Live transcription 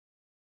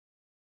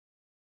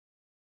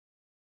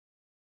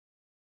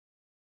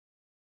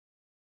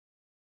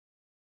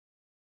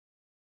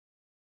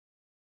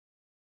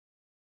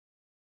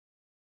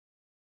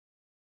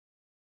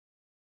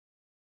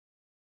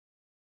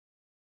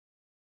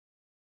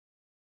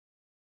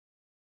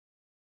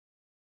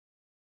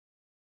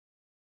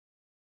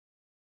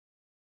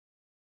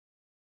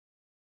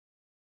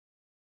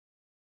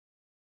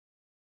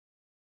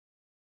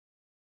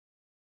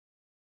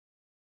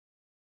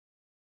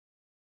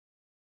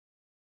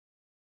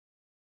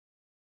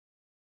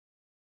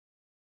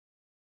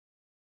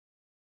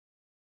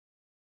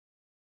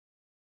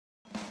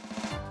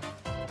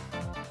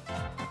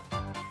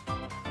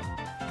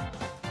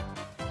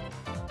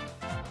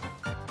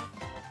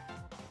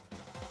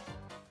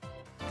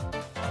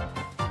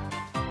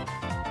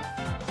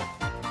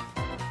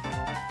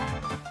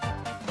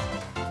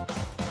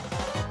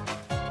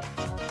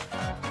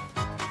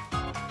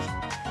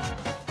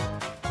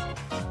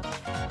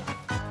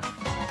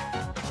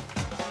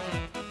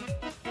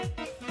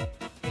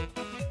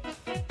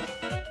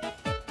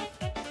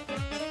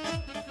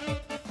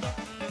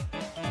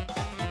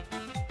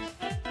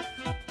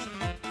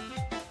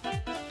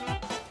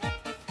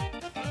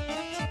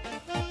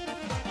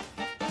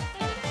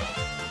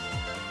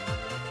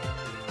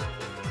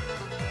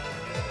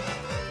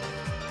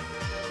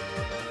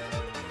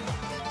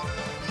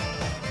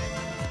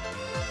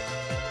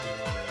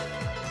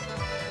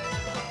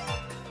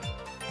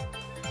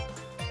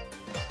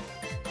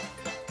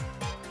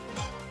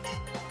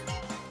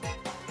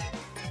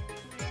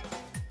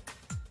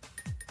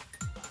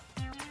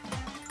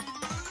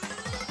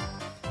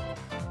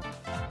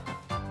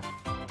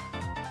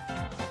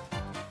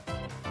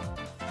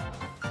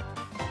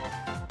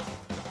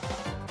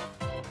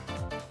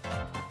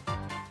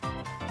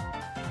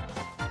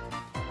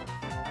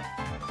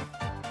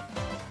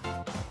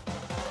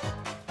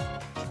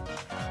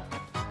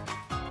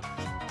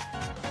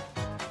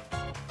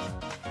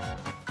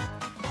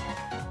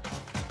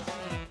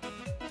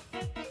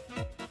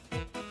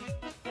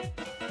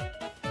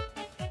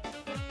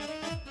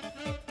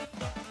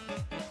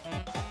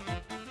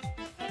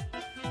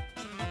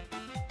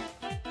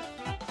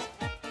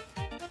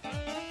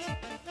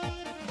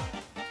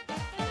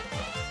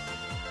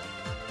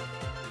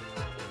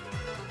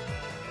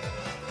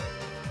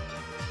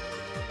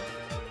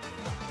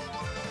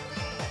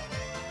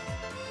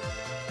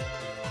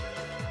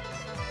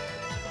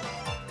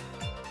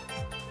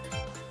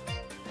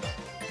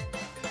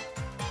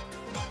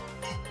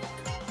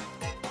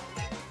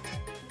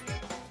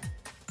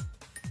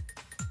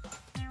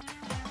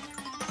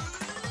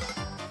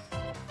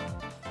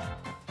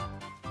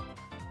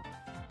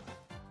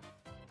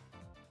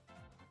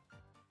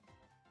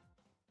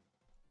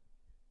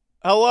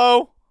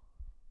Hello?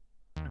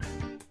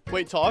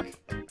 Wait, talk?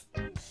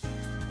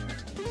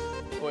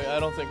 Wait, I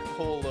don't think.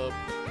 Hold up.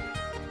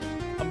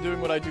 I'm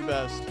doing what I do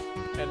best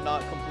and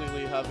not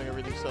completely having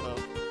everything set up.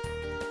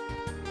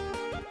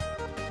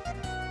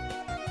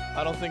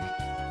 I don't think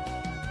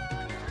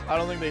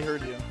they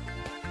heard you.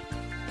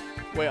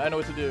 Wait, I know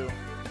what to do.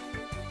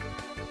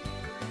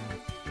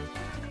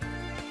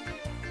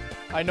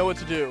 I know what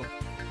to do.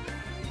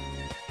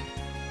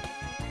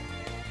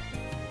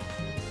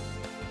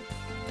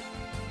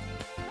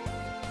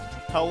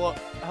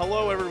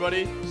 Hello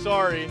everybody.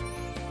 Sorry.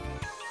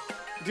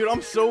 Dude,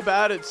 I'm so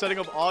bad at setting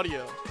up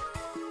audio.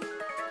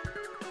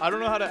 I don't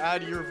know how to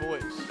add your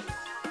voice.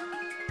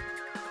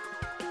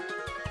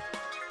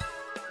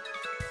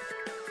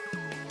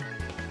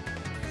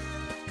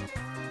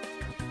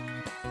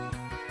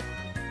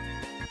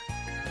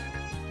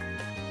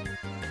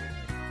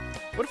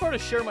 What if I were to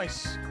share my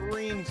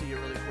screen to you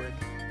really quick?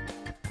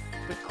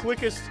 The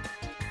quickest.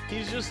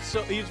 He's just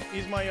so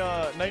he's my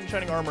knight in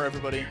shining armor,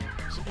 everybody.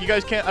 So you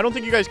guys can't. I don't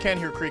think you guys can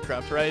hear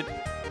Kreekcraft, right?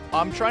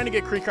 I'm trying to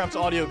get Kreekcraft's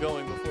audio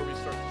going before we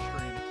start the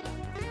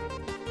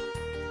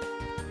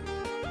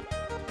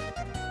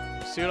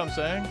stream. See what I'm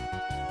saying?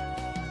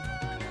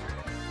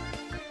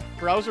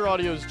 Browser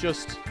audio is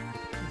just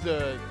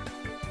the.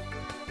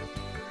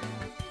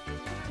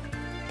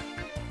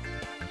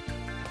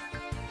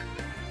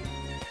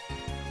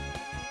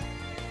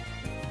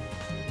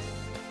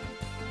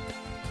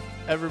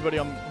 Everybody,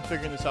 I'm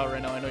figuring this out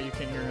right now. I know you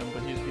can't hear him,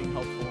 but he's being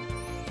helpful.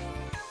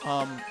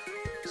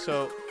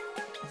 So,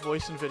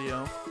 voice and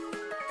video.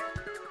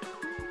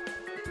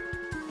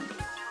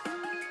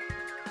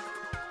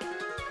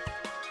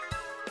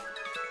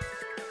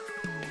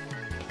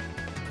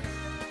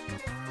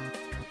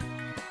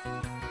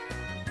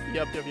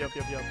 Yep.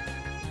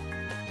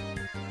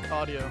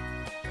 Audio.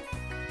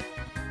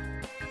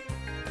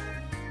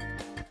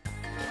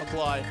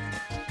 Apply.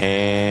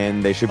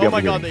 And they should be able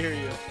to hear. Oh my god, they hear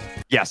you.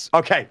 Yes.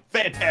 Okay.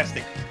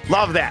 Fantastic.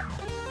 Love that.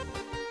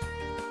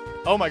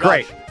 Oh my gosh.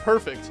 Great.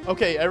 Perfect.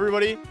 Okay,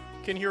 everybody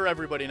can hear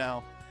everybody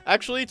now.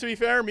 Actually, to be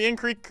fair, me and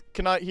Kreek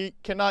cannot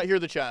hear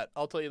the chat.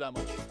 I'll tell you that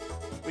much.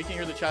 We can't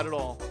hear the chat at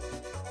all.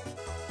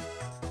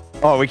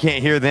 Oh, we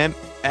can't hear them?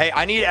 Hey,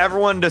 I need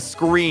everyone to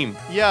scream.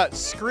 Yeah,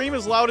 scream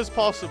as loud as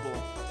possible.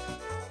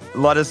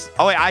 Let us...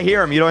 Oh, wait, I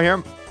hear him. You don't hear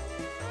him?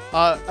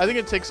 I think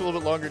it takes a little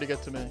bit longer to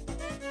get to me.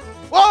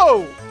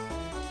 Whoa!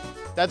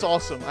 That's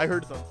awesome. I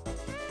heard them.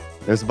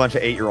 There's a bunch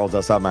of 8-year-olds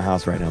outside my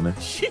house right now, man.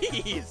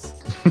 Jeez.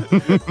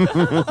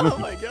 Oh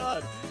my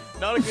god.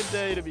 Not a good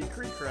day to be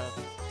Kreekcraft.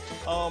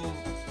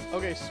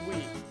 Okay,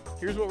 sweet.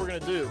 Here's what we're gonna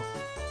do.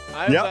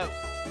 I have that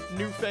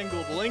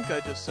newfangled link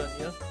I just sent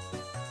you.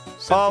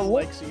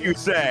 What you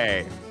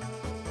say?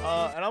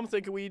 And I'm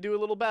thinking we do a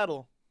little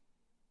battle.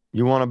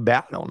 You want to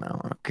battle now?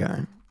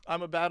 Okay.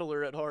 I'm a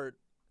battler at heart.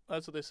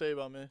 That's what they say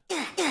about me.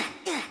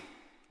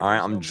 All right,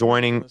 I'm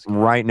joining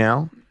right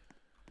now.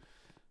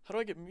 How do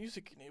I get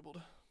music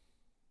enabled?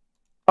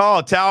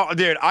 Oh,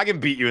 dude, I can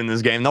beat you in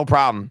this game, no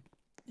problem.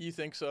 You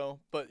think so,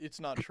 but it's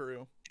not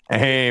true.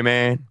 Hey,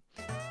 man.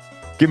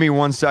 Give me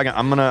 1 second.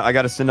 I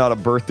gotta send out a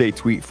birthday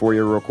tweet for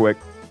you real quick.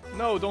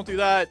 No, don't do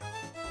that.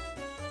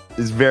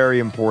 It's very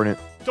important.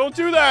 Don't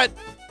do that.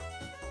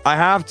 I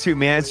have to,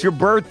 man. It's your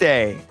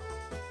birthday.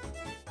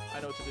 I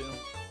know what to do.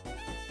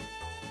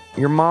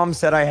 Your mom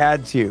said I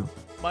had to.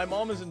 My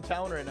mom is in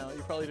town right now.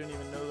 You probably didn't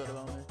even know that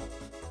about me.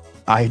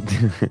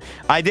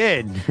 I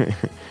did.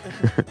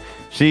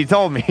 She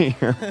told me.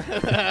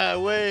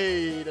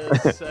 Wait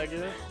a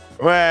second.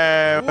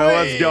 Wait,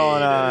 what's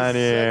going on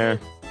here?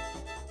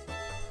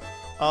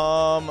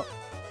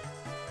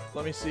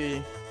 Let me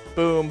see.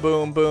 Boom,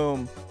 boom,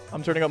 boom.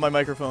 I'm turning up my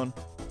microphone.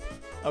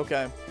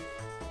 Okay.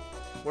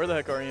 Where the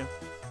heck are you?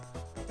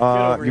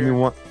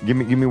 Give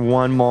me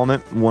one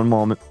moment.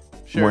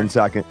 Sure. 1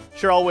 second.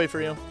 Sure, I'll wait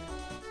for you.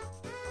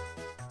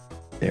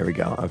 There we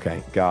go.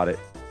 Okay, got it.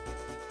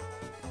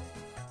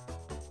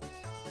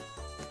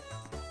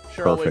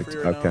 Sure, Perfect. I'll wait for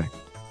you right okay.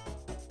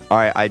 All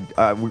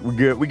right,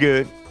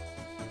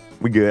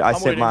 we good. I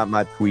sent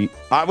my tweet.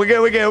 All right, we good.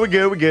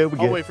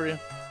 I'll wait for you.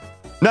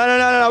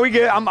 No, we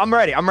good. I'm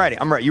ready.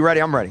 You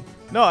ready? I'm ready.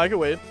 No, I can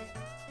wait.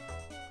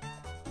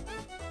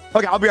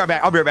 Okay, I'll be right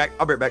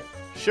back.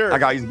 Sure. I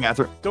gotta use the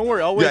bathroom. Don't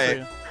worry, I'll wait for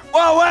you.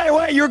 Whoa,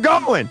 wait, you're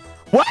going.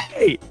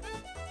 Wait.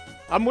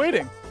 I'm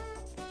waiting.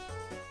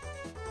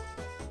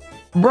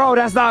 Bro,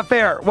 that's not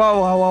fair.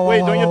 Whoa. Wait,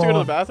 don't you have to go to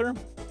the bathroom?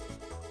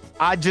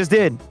 I just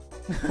did.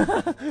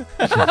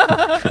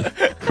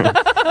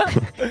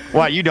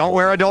 What, you don't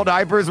wear adult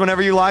diapers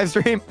whenever you live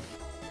stream?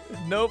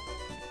 Nope.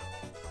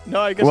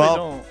 No, I guess I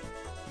don't.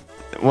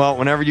 Well,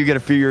 whenever you get a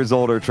few years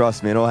older,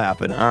 trust me, it'll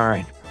happen. All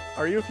right.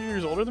 Are you a few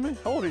years older than me?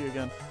 How old are you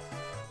again?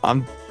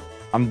 I'm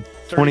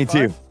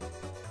 22.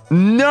 35?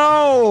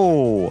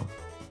 No!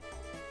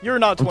 You're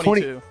not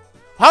 22.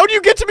 How do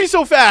you get to me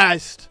so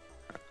fast?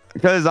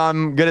 Because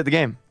I'm good at the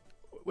game.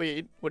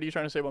 Wait, what are you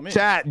trying to say about me?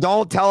 Chat,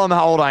 don't tell them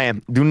how old I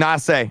am. Do not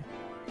say.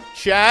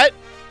 Chat?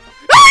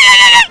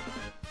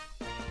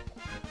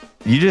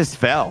 You just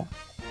fell.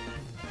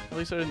 At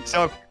least I didn't.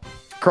 So,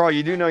 Carl,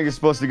 you do know you're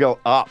supposed to go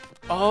up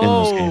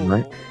in this game,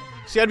 right?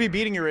 See, I'd be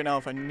beating you right now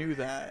if I knew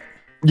that.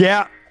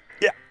 Yeah.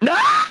 Yeah. No!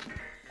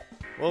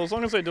 Well, as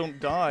long as I don't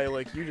die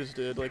like you just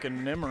did, like a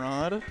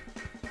Nimrod.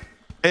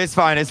 It's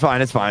fine. It's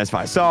fine. It's fine. It's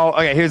fine. So,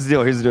 okay, here's the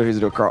deal. Here's the deal. Here's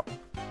the deal, Carl.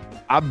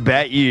 I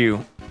bet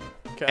you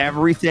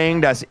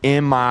everything that's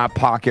in my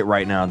pocket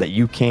right now that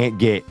you can't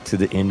get to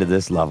the end of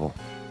this level.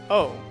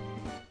 Oh.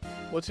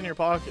 What's in your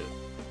pocket?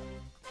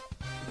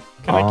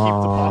 Can I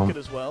keep the pocket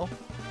as well?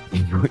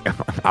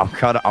 I'll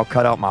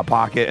cut out my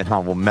pocket and I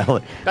will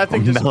melt it. That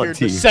thing disappeared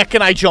the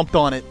second I jumped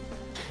on it.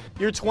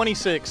 You're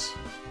 26.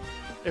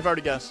 If I were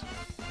to guess.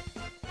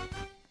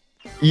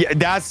 Yeah,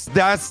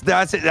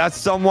 that's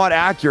somewhat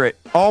accurate.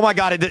 Oh my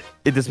god,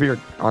 it disappeared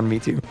on me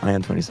too. I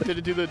am 26. Did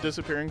it do the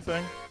disappearing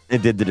thing?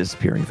 It did the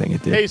disappearing thing.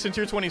 It did. Hey, since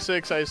you're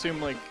 26, I assume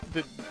like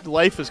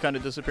life is kind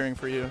of disappearing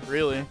for you,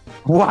 really.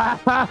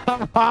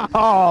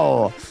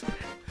 Wow.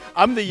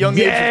 I'm the young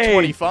age of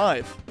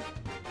 25.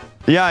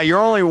 Yeah, you're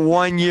only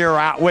 1 year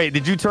out. Wait,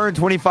 did you turn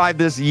 25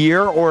 this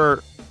year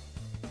or?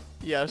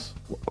 Yes.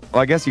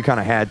 Well, I guess you kind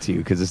of had to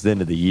because it's the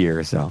end of the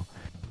year, so.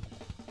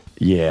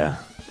 Yeah,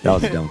 that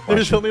was a dumb question.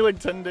 There's only like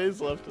 10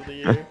 days left of the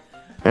year.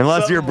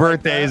 Unless your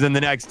birthday is in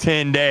the next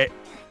 10 days.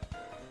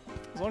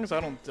 As long as I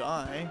don't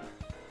die.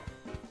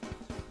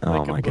 Oh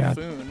like my a god.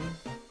 Buffoon.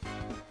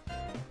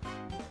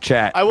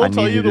 Chat. I will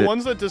tell you, the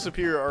ones that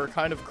disappear are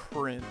kind of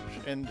cringe.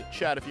 And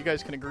chat, if you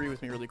guys can agree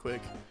with me really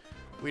quick,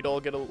 we'd all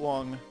get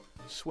along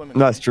swimming.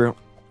 That's true.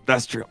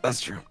 That's true.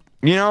 That's true.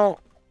 You know,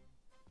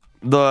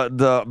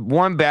 the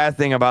one bad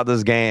thing about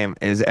this game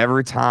is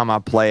every time I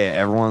play it,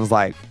 everyone's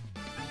like,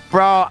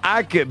 bro,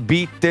 I could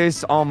beat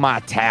this on my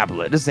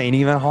tablet. This ain't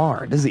even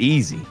hard. This is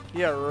easy.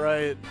 Yeah,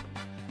 right.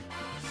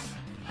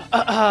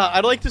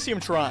 I'd like to see him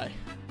try.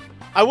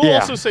 I will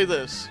also say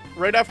this.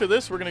 Right after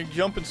this, we're going to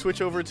jump and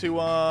switch over to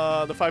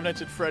the Five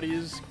Nights at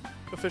Freddy's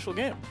official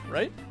game,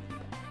 right?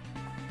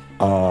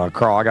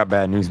 Carl, I got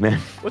bad news, man.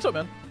 What's up,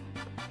 man?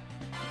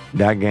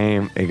 That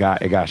game, it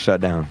got shut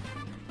down.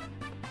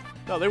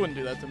 No, they wouldn't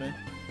do that to me.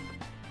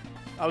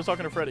 I was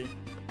talking to Freddy.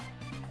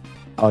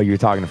 Oh, you're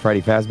talking to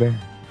Freddy Fazbear?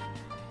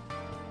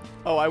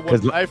 Oh,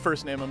 I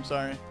first name him,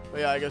 sorry. But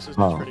yeah, I guess his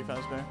name's Freddy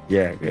Fazbear.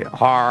 Yeah, yeah.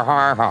 Har,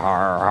 har,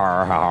 har,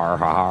 har, har,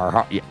 har,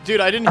 har. Yeah.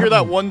 Dude, I didn't hear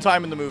that one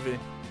time in the movie.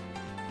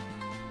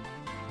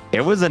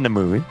 It was in the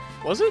movie.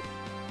 Was it?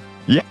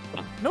 Yeah.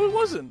 No, it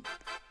wasn't.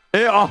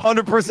 It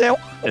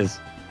 100% was.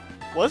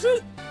 Was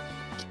it?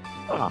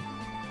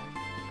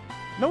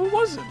 No, it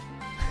wasn't.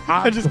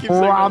 I just keep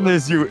saying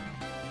promise you.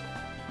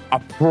 I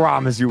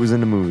promise you it was in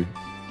the movie.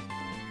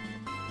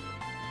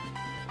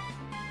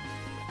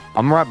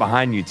 I'm right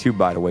behind you too,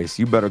 by the way,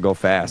 so you better go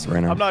fast right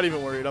now. I'm not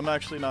even worried. I'm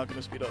actually not going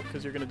to speed up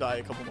because you're going to die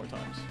a couple more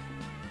times.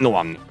 No,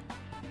 I'm not.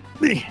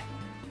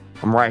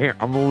 I'm right here.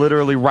 I'm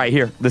literally right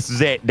here. This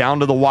is it.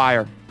 Down to the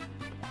wire.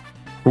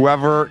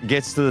 Whoever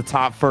gets to the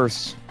top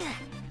first.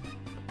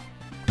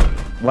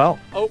 Well,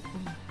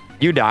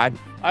 you died.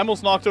 I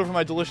almost knocked over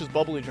my delicious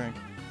bubbly drink.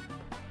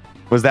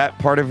 Was that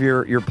part of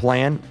your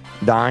plan,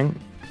 dying?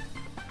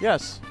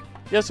 Yes.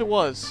 Yes, it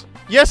was.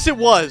 Yes, it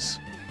was.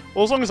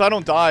 Well, as long as I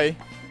don't die,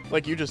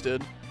 like you just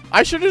did.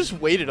 I should have just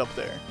waited up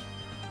there.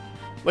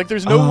 Like,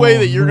 there's no way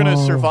that you're going to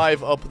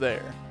survive up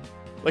there.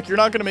 Like, you're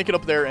not going to make it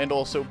up there and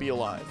also be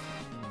alive.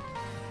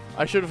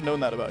 I should have known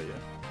that about you.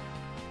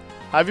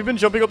 Have you been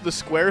jumping up the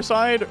square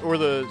side or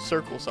the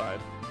circle side?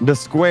 The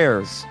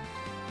squares.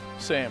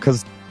 Same.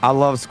 Because I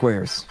love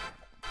squares.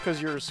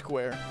 Because you're a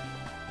square.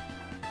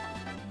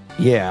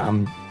 Yeah,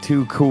 I'm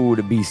too cool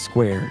to be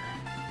square.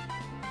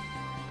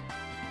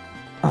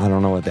 I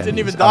don't know what that Didn't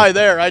means. even die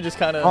there. I just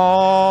kind of...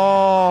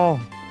 Oh.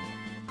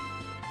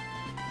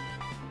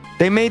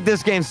 They made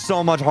this game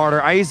so much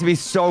harder. I used to be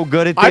so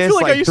good at this. I feel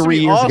like I used to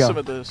be awesome ago.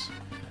 at this.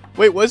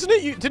 Wait, wasn't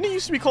it? Didn't it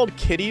used to be called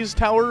Kitty's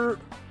Tower?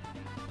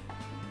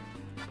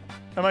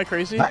 Am I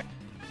crazy?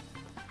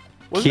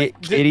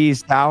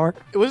 Kitty's Tower?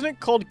 Wasn't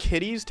it called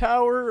Kitty's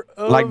Tower?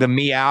 Like the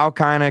meow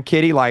kind of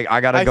kitty? Like, I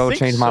gotta go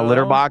change my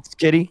litter box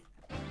kitty?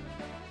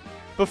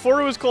 Before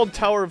it was called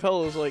Tower of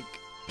Hell, it was like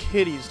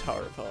Kitty's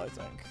Tower of Hell, I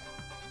think.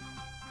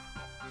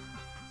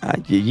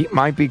 You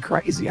might be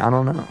crazy. I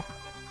don't know.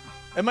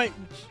 It might...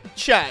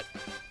 Chat.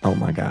 Oh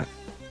my god.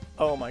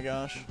 Oh my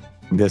gosh.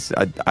 This,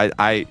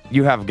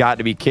 you have got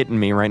to be kidding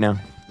me right now.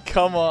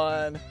 Come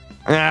on.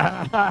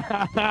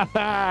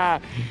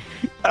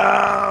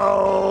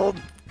 Oh.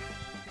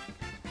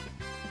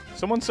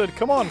 Someone said,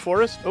 "Come on,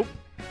 Forrest." Oh.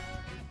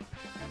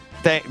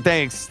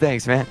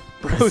 Thanks, man.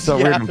 Bro's it's so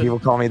weird when people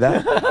call me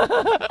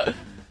that.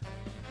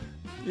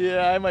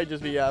 Yeah, I might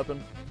just be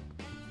yapping.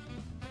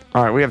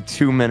 All right, we have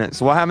 2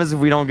 minutes. What happens if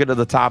we don't get to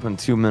the top in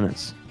 2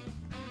 minutes?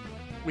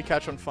 We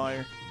catch on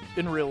fire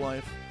in real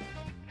life.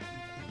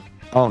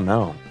 Oh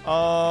no.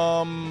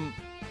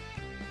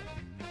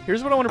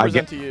 Here's what I want to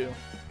present to you.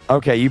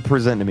 Okay, you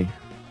present to me.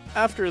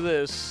 After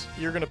this,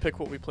 you're gonna pick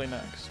what we play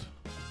next.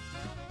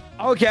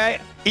 Okay,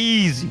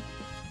 easy.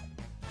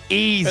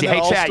 Easy.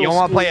 Hey, chat, you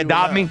want to play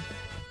Adopt Me?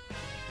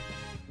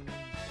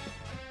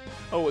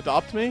 Oh,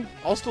 Adopt Me?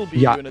 I'll still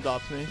beat you in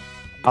Adopt Me.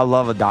 I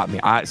love Adopt Me.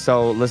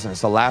 So listen.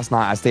 So last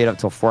night I stayed up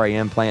till 4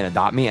 a.m. playing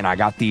Adopt Me, and I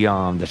got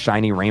the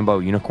shiny rainbow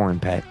unicorn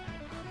pet.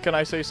 Can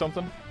I say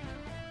something?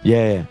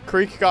 Yeah.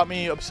 Kreek got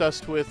me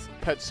obsessed with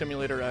Pet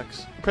Simulator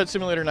X. Pet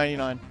Simulator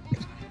 99.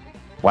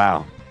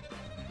 Wow.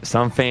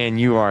 Some fan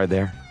you are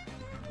there.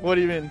 What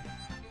do you mean?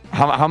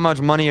 How much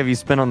money have you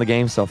spent on the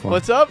game so far?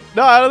 What's up?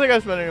 No, I don't think I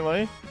spent any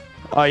money.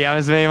 Oh, you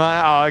haven't spent any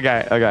money? Oh,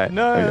 okay. Okay.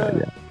 No.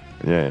 Okay,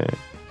 yeah.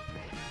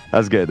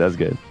 That's good. That's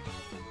good.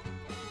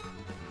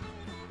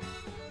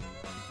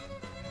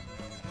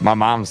 My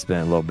mom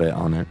spent a little bit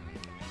on it.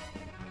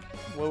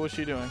 What was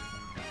she doing?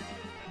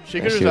 She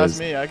could have just asked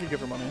me. I could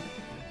give her money.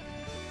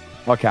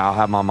 Okay, I'll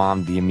have my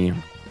mom DM you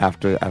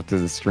after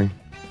the stream.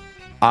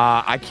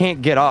 I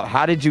can't get up.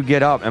 How did you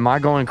get up? Am I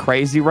going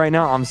crazy right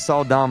now? I'm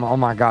so dumb. Oh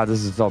my god,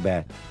 this is so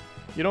bad.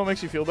 You know what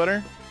makes you feel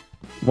better?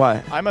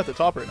 What? I'm at the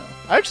top right now.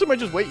 I actually might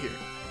just wait here.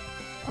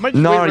 I might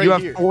just no, wait right you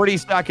have here. 40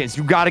 seconds.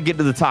 You got to get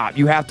to the top.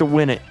 You have to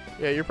win it.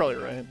 Yeah, you're probably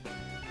right.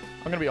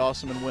 I'm gonna be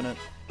awesome and win it.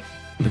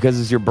 Because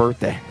it's your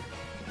birthday.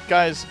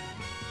 Guys,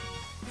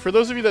 for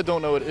those of you that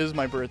don't know, it is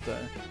my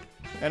birthday,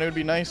 and it would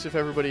be nice if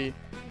everybody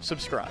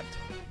subscribed.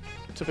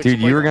 Dude,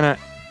 you're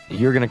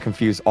gonna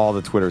confuse all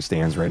the Twitter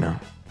stands right now.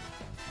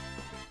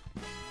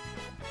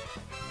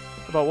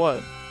 About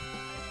what?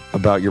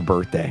 About your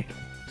birthday.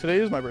 Today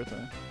is my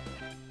birthday.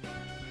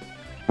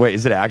 Wait,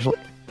 is it actually?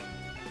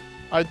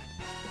 I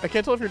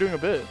can't tell if you're doing a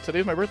bit.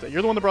 Today's my birthday.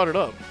 You're the one that brought it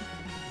up.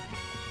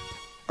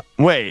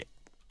 Wait.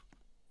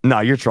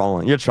 No, you're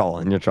trolling. You're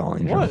trolling. You're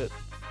trolling. What?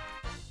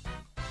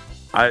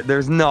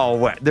 There's no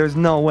way. There's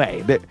no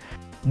way.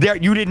 There,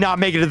 you did not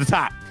make it to the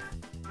top.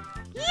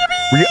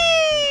 Yippee!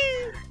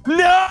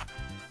 No!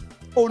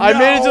 Oh, I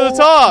made it to the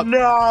top.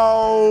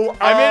 No!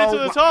 I made it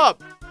to the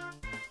top.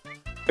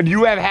 Do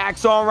you have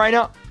hacks on right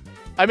now?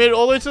 I made it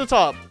all the way to the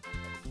top.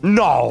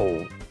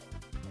 No.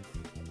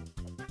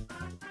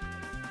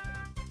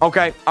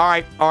 Okay. All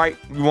right. All right.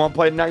 You want to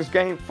play the next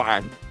game?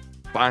 Fine.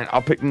 Fine.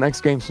 I'll pick the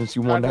next game since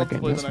you won that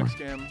game. I'd love to play the next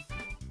game.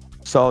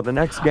 So the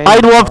next game.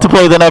 I'd love to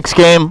play the next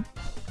game.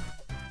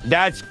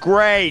 That's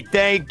great.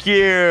 Thank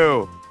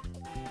you.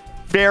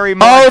 Very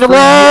much. I'd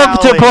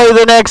love to play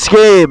the next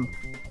game.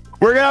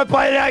 We're going to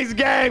play the next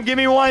game. Give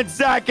me 1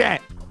 second.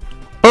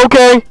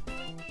 Okay.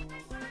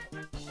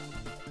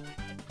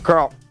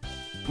 Carl,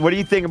 what do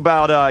you think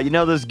about, you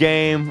know this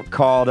game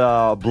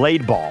called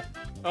Blade Ball?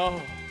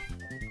 Oh.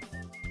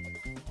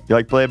 You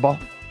like Blade Ball?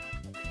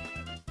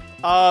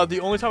 The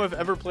only time I've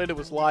ever played it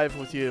was live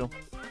with you.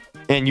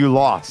 And you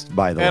lost,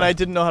 by the way. And I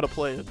didn't know how to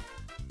play it.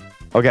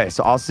 Okay,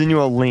 so I'll send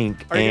you a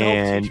link. Are you going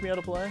to help teach me how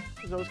to play?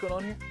 Is that what's going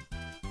on here?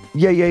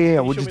 Yeah.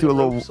 We'll just do a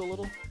little... A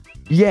little?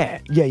 Yeah.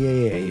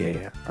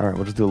 All right,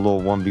 we'll just do a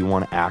little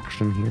 1v1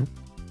 action here.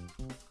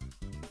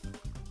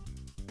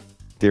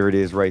 There it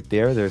is right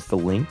there. There's the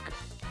link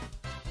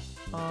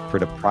for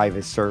the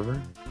private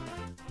server.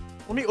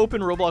 Let me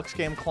open Roblox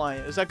game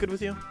client. Is that good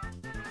with you?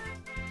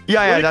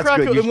 Yeah, that's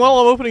good. And while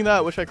I'm opening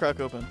that, what should I crack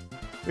open?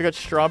 We got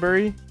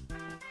strawberry,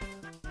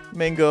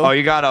 mango. Oh,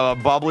 you got a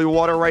bubbly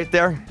water right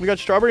there? We got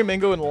strawberry,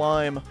 mango, and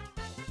lime.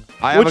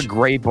 I have a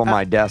grape on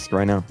my desk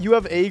right now. You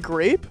have a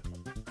grape?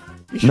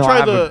 You should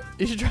try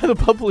the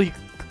bubbly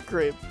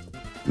grape.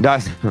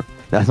 That's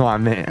what I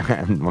meant.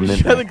 You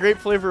should try the grape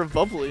flavor of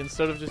bubbly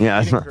instead of just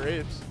eating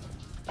grapes.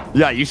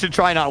 Yeah, you should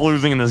try not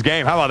losing in this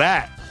game. How about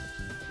that?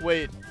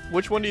 Wait,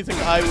 which one do you think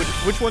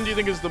Which one do you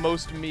think is the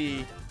most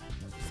me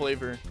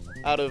flavor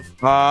out of?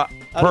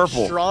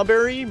 Purple.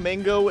 Strawberry,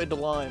 mango, and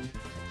lime.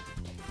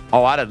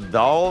 Oh, out of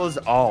those?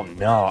 Oh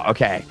no.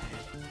 Okay.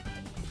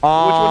 Which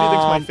one do you think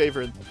is my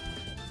favorite?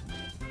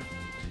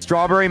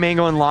 Strawberry,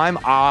 mango, and lime.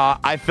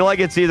 I feel like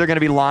it's either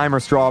gonna be lime or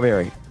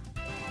strawberry.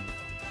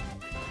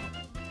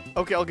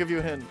 Okay, I'll give you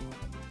a hint.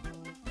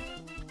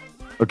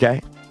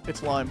 Okay.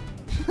 It's lime.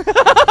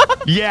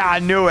 Yeah, I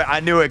knew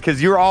it,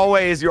 because you're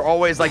always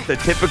like the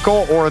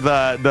typical or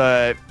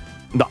the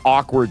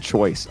awkward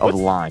choice of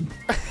lime.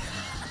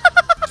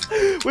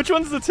 Which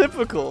one's the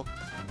typical?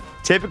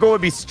 Typical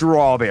would be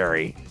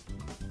strawberry.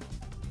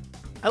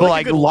 But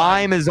like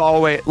lime is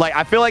always like,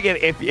 I feel like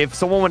if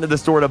someone went to the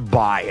store to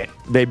buy it,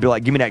 they'd be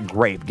like, give me that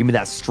grape, give me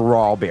that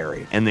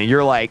strawberry, and then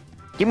you're like,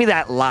 give me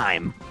that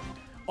lime.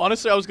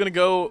 Honestly, I was gonna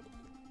go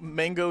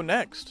mango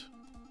next.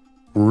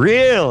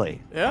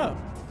 Really? Yeah.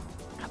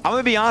 I'm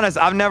gonna be honest,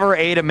 I've never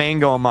ate a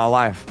mango in my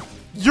life.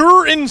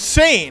 You're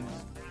insane.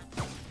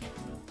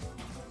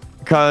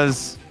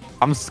 Because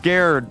I'm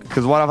scared,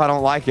 because what if I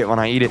don't like it when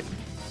I eat it?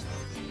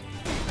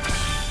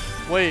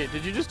 Wait,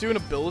 did you just do an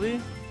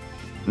ability?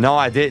 No,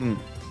 I didn't.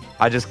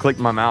 I just clicked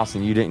my mouse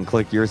and you didn't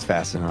click yours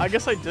fast enough. I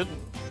guess I didn't.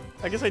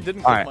 Click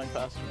mine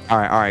fast enough. All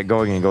right,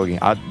 go again.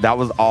 That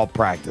was all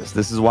practice.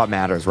 This is what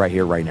matters right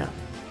here, right now.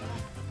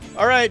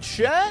 All right,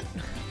 chat.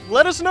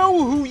 Let us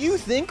know who you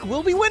think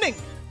will be winning.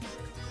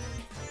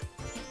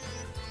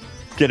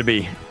 It's gonna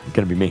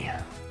be me.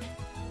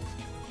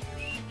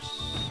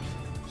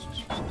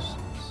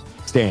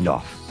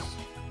 Standoff.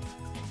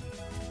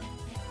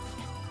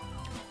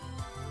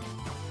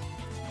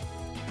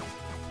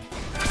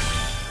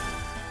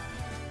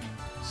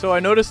 So I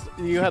noticed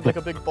you had like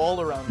a big ball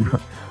around you.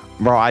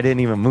 Bro, I didn't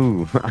even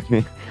move. I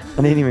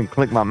didn't even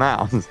click my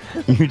mouse.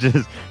 You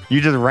just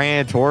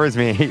ran towards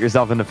me and hit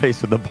yourself in the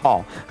face with the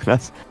ball.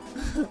 That's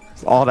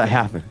all that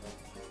happened.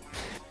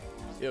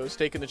 Yo,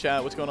 steak in the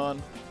chat. What's going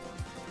on?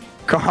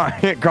 Carl,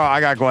 I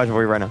got a question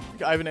for you right now.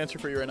 I have an answer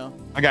for you right now.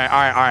 Okay, all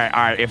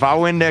right. If I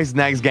win this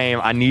next game,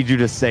 I need you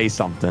to say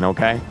something,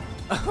 okay?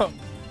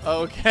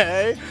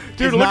 Okay.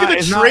 Dude, look at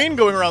the train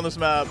going around this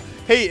map.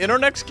 Hey, in our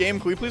next game,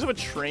 can we please have a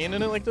train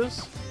in it like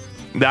this?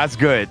 That's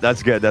good.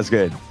 That's good. That's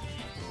good.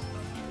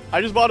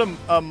 I just bought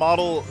a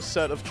model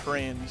set of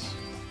trains.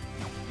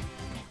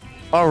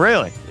 Oh,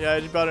 really? Yeah,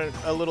 I just bought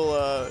a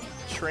little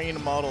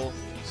train model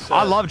set.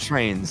 I love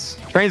trains.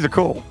 Trains are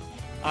cool.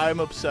 I'm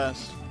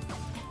obsessed.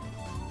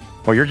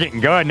 Well, you're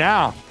getting good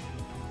now.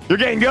 You're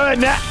getting good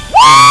now.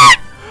 What?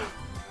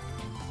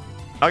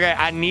 Okay,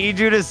 I need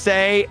you to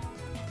say,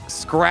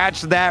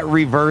 scratch that,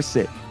 reverse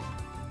it.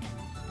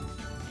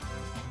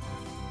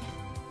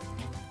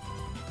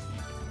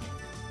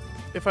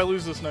 If I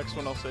lose this next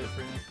one, I'll say it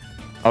for you.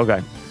 Okay.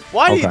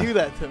 Why do you do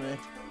that to me?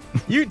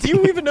 Do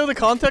you even know the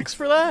context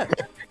for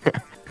that?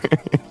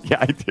 Yeah,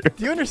 I do.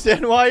 Do you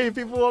understand why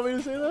people want me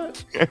to say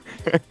that?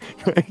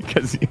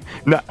 Because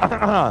no,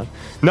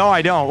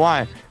 I don't.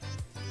 Why?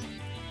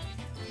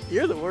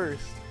 You're the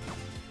worst.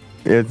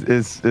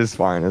 It's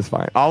fine. It's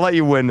fine. I'll let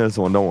you win this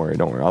one. Don't worry.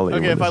 Don't worry. I'll let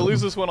you win if I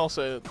lose this one, I'll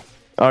say it.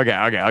 Okay.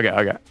 I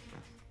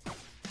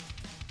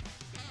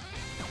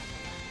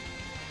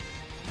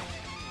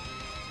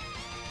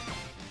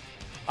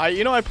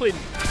played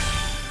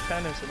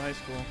tennis in high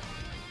school.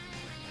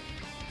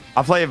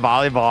 I played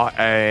volleyball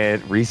at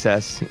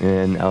recess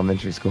in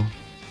elementary school.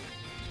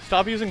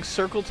 Stop using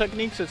circle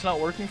techniques. It's not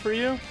working for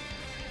you.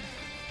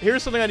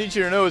 Here's something I need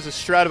you to know as a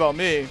strat about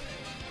me.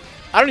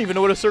 I don't even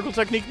know what a circle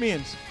technique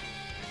means.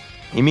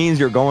 It means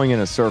you're going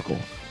in a circle.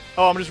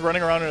 Oh, I'm just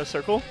running around in a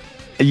circle?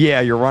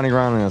 Yeah, you're running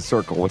around in a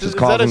circle, which is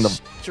causing the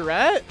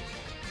strat?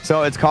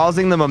 So it's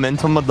causing the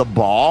momentum of the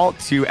ball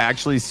to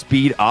actually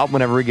speed up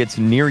whenever it gets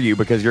near you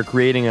because you're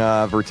creating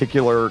a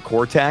verticular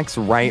cortex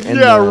right in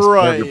the... Yeah,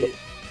 right.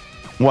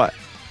 What?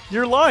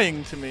 You're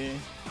lying to me.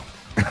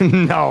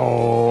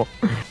 No.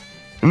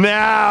 No.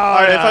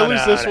 All right, if I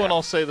lose this one,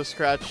 I'll say the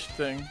scratch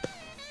thing.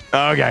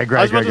 Okay,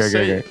 great.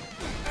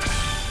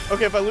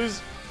 Okay, if I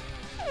lose...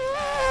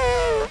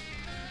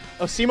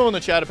 Oh, Simo in the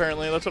chat,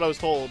 apparently. That's what I was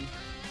told.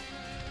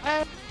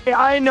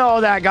 I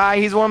know that guy.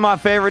 He's one of my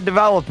favorite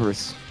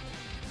developers.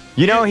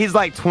 You know, he's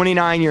like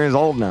 29 years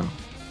old now.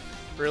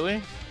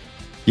 Really?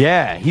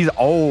 Yeah, he's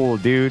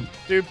old, dude.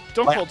 Dude,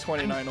 don't call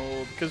 29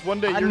 old, because one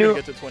day you're going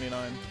to get to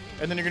 29.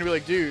 And then you're going to be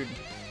like, dude,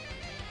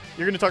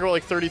 you're going to talk about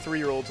like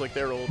 33-year-olds like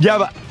they're old. Yeah,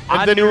 but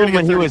I knew him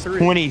when he was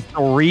 33.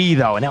 23,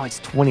 though, and now he's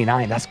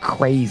 29. That's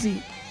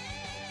crazy.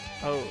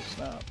 Oh,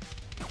 snap.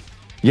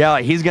 Yeah,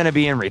 like he's going to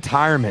be in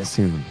retirement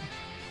soon.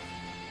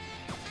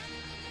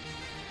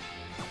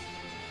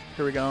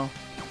 Here we go.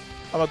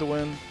 I'm about to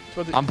win.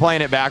 I'm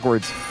playing it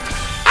backwards.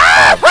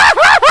 I'm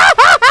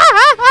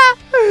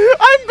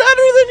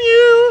better than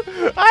you!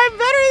 I'm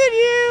better than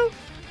you!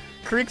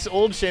 Kreek's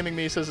old shaming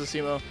me, says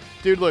Asimo.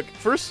 Dude, look,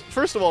 first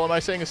of all, am I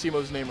saying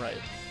Asimo's name right?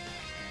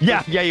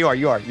 Yeah, you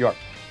are.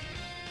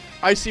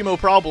 I see no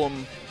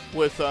problem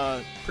with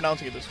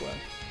pronouncing it this way.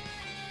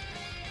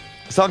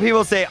 Some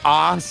people say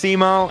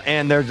Asimo,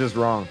 and they're just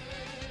wrong.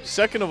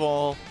 Second of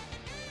all,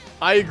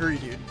 I agree,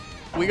 dude.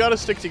 We gotta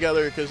stick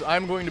together because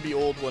I'm going to be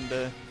old one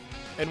day.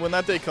 And when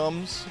that day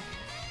comes,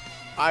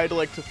 I'd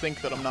like to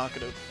think that I'm not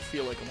gonna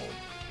feel like I'm old.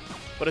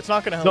 But it's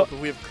not gonna help if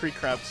we have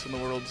Kreekcrafts in the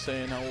world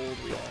saying how old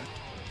we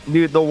are.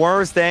 Dude, the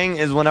worst thing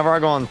is whenever I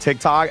go on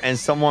TikTok and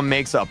someone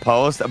makes a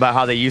post about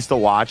how they used to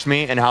watch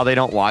me and how they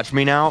don't watch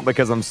me now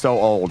because I'm so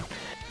old.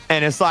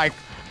 And it's like,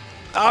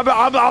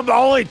 I'm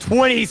only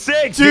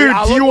 26. Dude,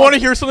 do you want to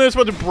hear something that's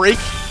about to break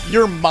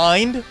your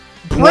mind?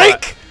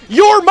 Break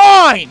your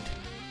mind!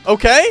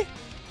 Okay?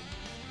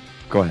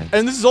 Go ahead.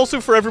 And this is also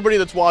for everybody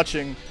that's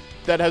watching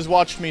that has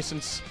watched me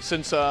since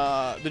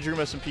the Dream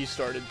SMP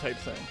started type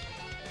thing.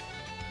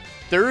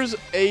 There's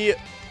a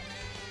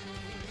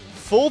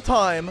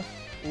full-time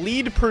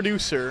lead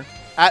producer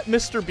at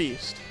Mr.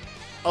 Beast.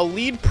 A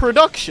lead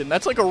production.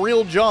 That's like a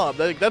real job.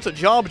 That's a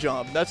job.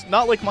 That's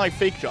not like my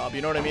fake job.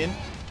 You know what I mean?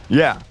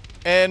 Yeah.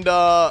 And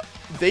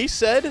they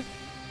said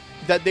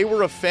that they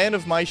were a fan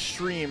of my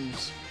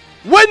streams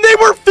when they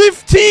were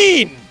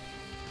 15!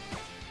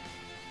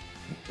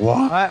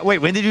 What? Wait,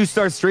 when did you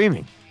start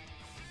streaming?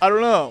 I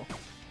don't know.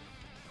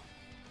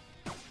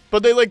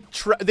 But they like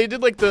they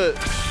did like the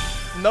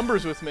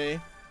numbers with me,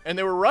 and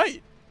they were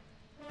right.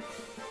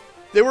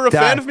 They were a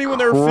fan of me when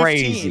they were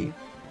 15.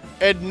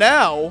 And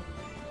now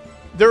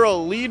they're a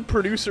lead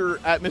producer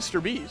at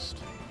Mr. Beast.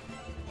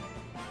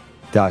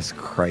 That's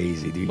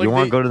crazy, dude. Like you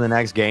want to go to the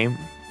next game?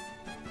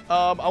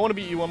 I want to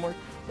beat you one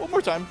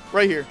more time,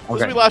 right here. Okay.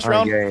 This will be last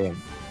round. Yeah.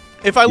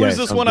 If I lose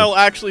this one, I'll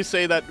actually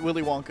say that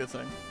Willy Wonka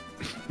thing.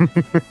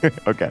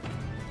 Okay.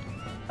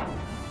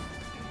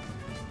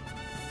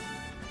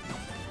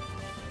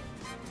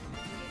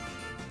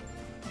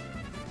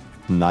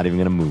 Not even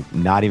gonna move.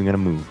 Not even gonna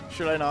move.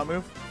 Should I not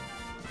move?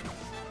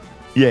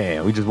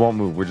 Yeah, we just won't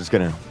move. We're just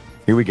gonna.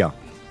 Here we go.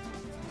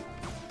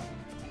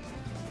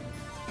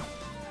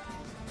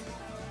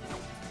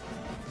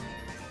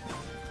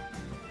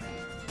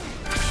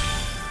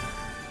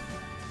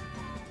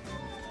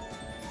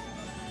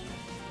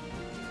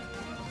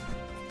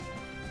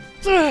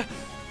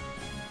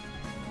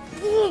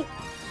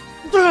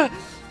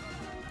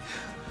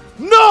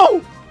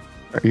 No!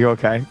 Are you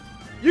okay?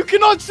 You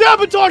cannot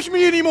sabotage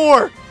me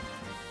anymore!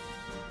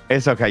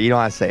 It's okay. You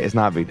don't have to say it. It's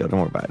not a big deal. Don't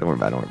worry about it. Don't worry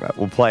about it. Don't worry about it.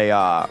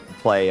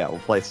 We'll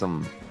play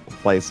some.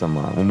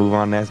 We'll move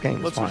on to the next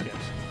game. Let's switch games.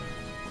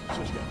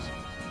 Switch games.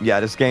 Yeah,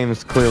 this game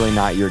is clearly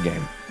not your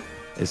game.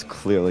 It's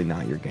clearly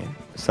not your game.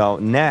 So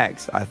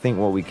next, I think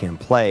what we can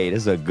play. This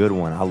is a good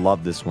one. I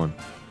love this one.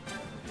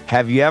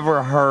 Have you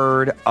ever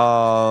heard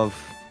of?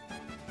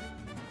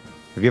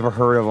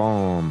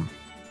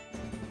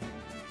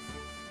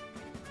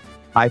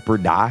 Type or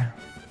Die?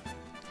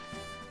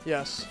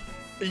 Yes.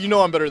 You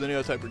know I'm better than you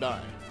at Type or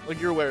Die. Like,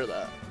 you're aware of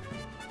that.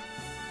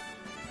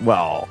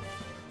 Well,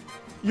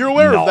 you're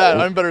aware of that.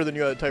 I'm better than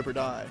you at Type or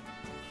Die.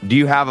 Do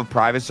you have a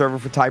private server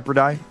for Type or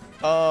Die?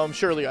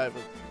 Surely I have a...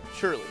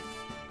 Surely.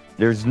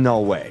 There's no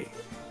way.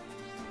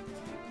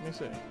 Let me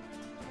see.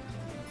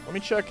 Let me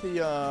check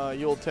the,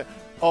 you'll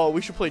oh,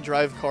 we should play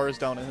Drive Cars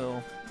Down a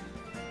Hill.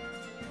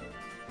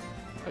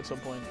 At some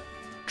point.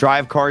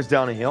 Drive Cars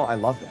Down a Hill? I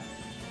love that.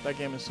 That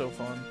game is so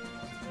fun.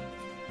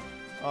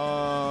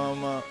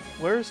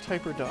 Where is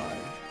Type or Die?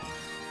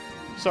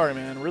 Sorry,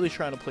 man. Really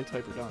trying to play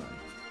Type or Die.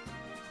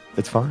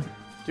 It's fine.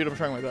 Dude, I'm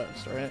trying my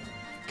best, alright?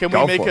 Can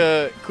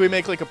we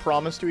make like a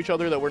promise to each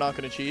other that we're not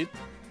gonna cheat?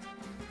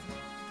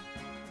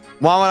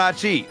 Why would I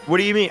cheat? What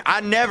do you mean?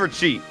 I never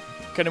cheat.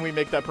 Can we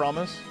make that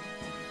promise?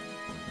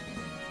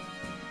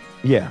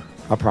 Yeah,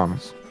 I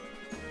promise.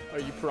 Are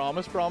you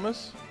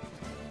promise?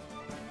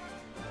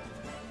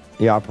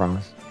 Yeah, I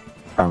promise.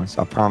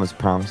 I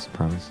promise.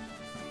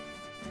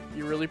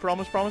 You really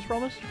promise?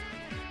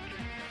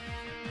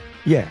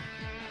 Yeah.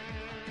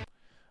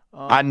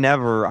 I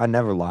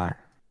never lie.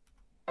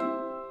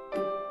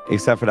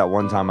 Except for that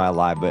one time I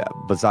lied, but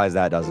besides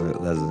that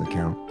doesn't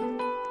count.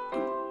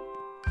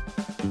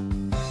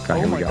 Okay,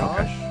 here we go.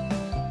 Gosh.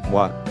 Okay.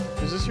 What?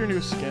 Is this your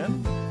new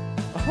skin?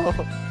 Oh.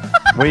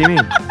 What do you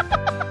mean?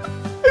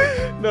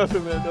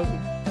 Nothing, man,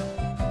 nothing.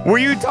 Were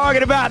you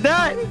talking about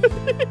that?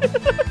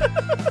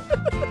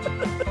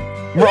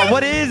 Bro,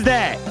 what is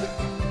that?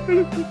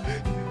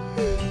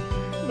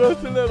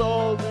 Nothing at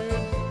all, dude.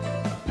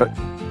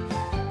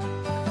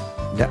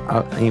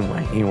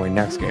 Anyway,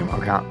 next game.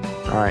 Okay. All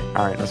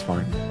right, that's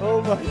fine.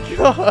 Oh my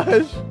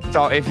gosh.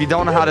 So if you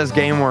don't know how this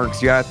game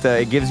works,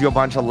 it gives you a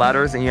bunch of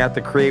letters and you have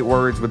to create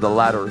words with the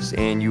letters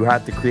and you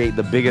have to create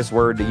the biggest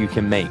word that you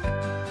can make,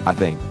 I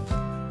think.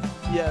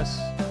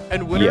 Yes.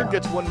 And winner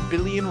gets 1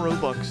 billion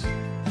Robux.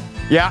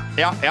 Yeah.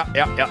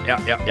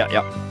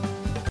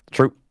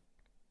 True.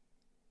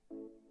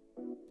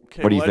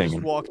 Okay, what are you thinking?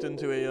 I just walked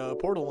into a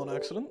portal on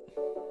accident.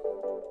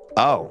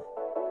 Oh.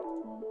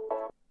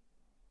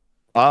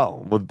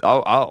 Well,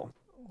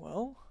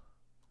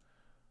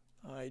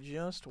 I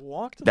just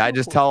walked. That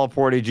just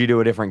teleported you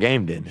to a different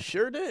game, didn't it?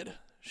 Sure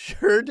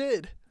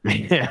did.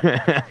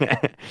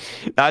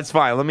 That's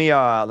fine. Let me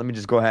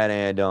just go ahead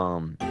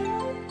and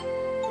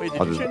Wait,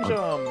 did you change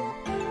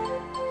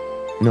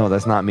No,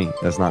 that's not me.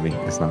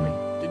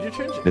 Did you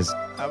change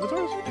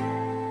avatars?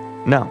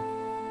 No.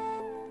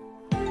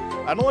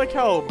 I don't like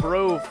how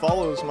bro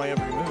follows my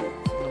every move in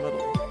the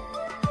middle.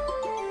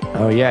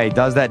 Oh yeah, he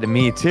does that to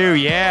me too.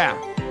 Yeah.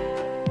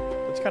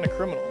 That's kind of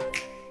criminal.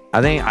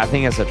 I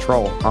think it's a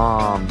troll.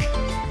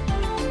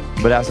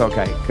 But that's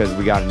okay because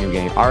we got a new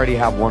game. I already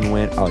have 1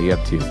 win. Oh, you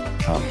have 2.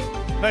 Oh.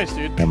 Nice,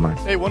 dude. Never mind.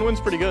 Hey, 1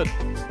 win's pretty good.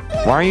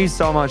 Why are you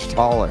so much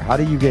taller? How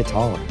do you get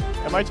taller?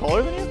 Am I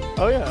taller than you?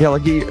 Oh yeah. Yeah,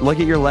 look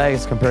at your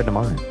legs compared to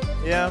mine.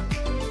 Yeah.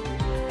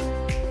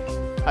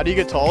 How do you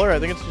get taller? I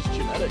think it's just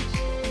genetics.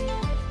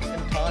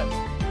 And time.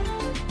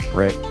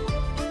 Right.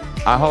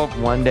 I hope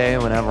one day,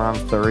 whenever I'm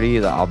 30,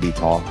 that I'll be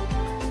tall.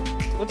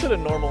 What's it a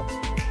normal?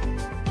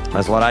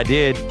 That's what I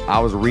did. I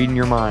was reading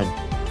your mind.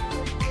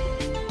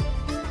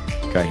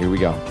 Okay, here we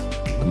go.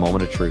 The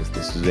moment of truth.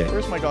 This is it.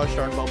 Where's my gosh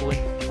darn bubbly?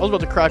 I was about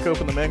to crack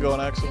open the mango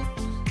on accident.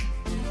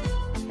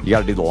 You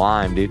gotta do the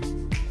lime, dude.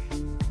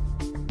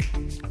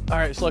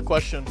 Alright, select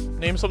question.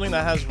 Name something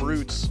that has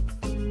roots.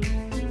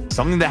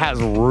 Something that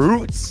has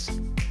roots?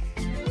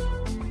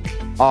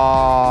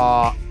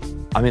 I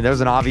mean,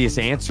 there's an obvious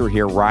answer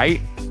here,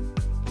 right?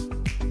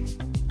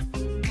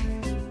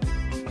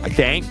 I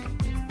think.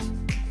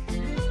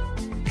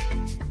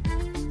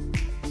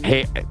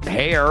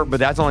 Hair, but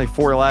that's only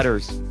 4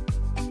 letters.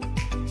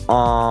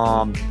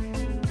 I'm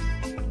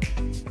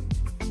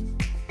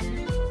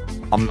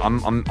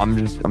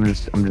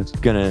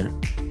just gonna.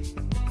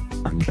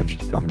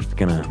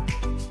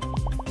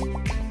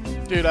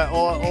 Dude,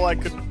 all I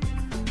could.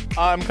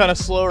 I'm kind of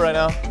slow right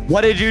now.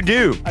 What did you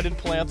do? I did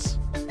plants.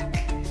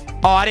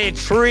 Oh, I did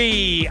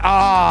tree.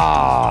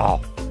 Oh.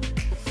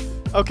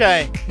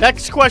 Okay,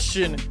 next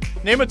question.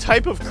 Name a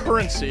type of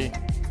currency.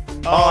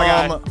 Oh, I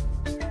got it.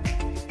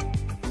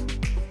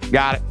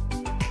 Got it.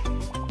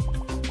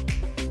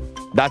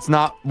 That's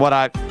not what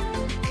I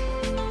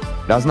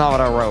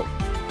wrote.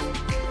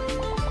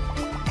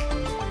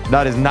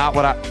 That is not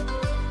what I...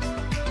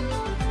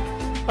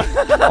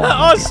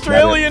 Oh,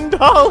 Australian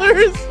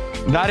dollars.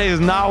 That is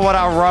not what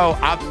I wrote.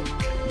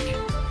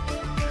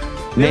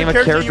 Name a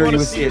character you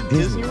would see at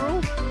Disney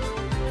World?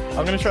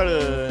 I'm gonna try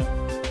to...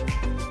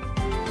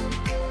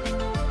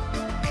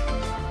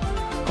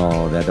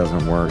 Oh, that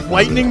doesn't work.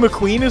 Lightning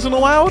McQueen isn't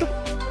allowed?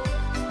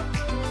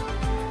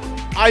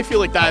 I feel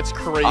like that's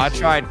crazy. I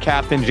tried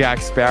Captain Jack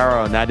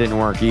Sparrow, and that didn't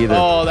work either.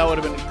 Oh, that would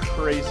have been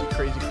crazy,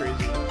 crazy, crazy.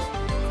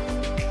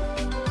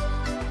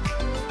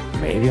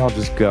 Maybe I'll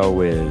just go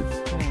with...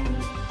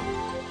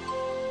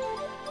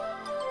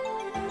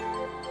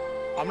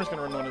 I'm just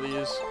gonna run one of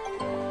these.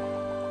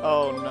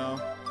 Oh, no.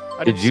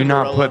 Did you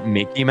not put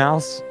Mickey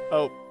Mouse?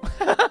 Oh.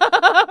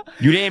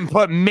 You didn't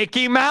put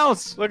Mickey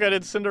Mouse? Look, I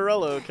did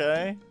Cinderella,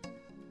 okay?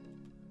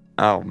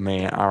 Oh,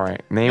 man. All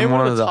right. Name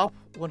one of the top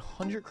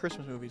 100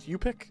 Christmas movies. You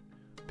pick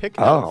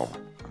Elf.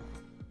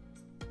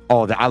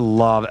 Oh, I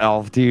love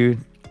Elf, dude.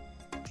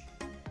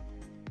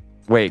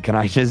 Wait, can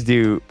I just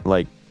do,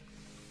 like...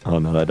 Oh,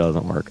 no, that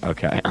doesn't work.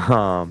 Okay.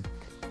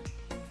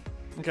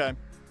 Okay.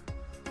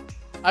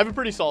 I have a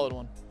pretty solid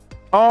one.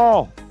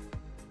 Oh!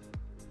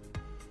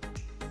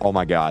 Oh,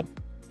 my God.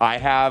 I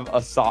have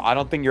a song. I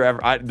don't think you're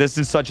ever... this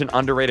is such an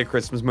underrated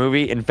Christmas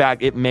movie. In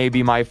fact, it may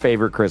be my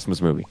favorite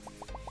Christmas movie.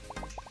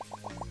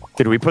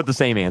 Did we put the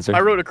same answer?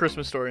 I wrote A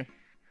Christmas Story.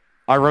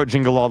 I wrote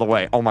Jingle All the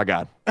Way. Oh, my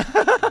God.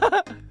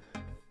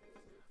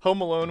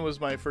 Home Alone was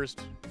my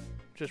first.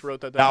 Just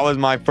wrote that down. That was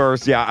my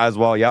first, yeah, as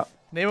well. Yep.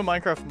 Name a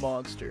Minecraft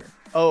monster.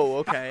 Oh,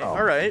 okay. Uh-oh.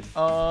 All right.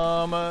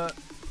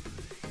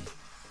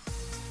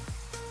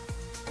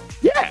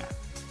 Yeah.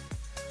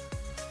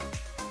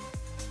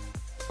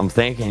 I'm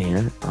thinking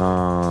here.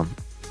 Okay,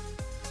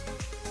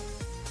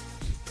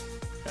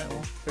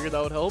 well, figured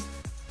that would help.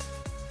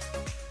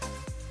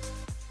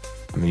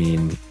 I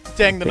mean...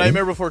 Dang, The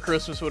Nightmare Before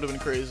Christmas would have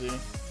been crazy.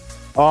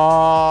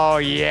 Oh,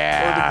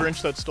 yeah. Or The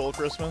Grinch That Stole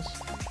Christmas.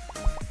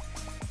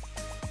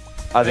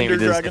 I think Ender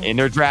it is Dragon.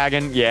 Ender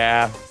Dragon.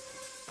 Yeah.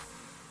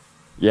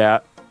 Yeah.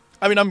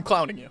 I mean, I'm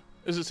clowning you.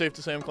 Is it safe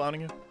to say I'm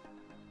clowning you?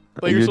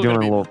 But You're still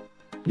doing gonna beat me.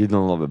 You're doing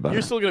a little bit better.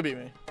 You're still gonna beat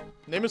me.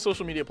 Name a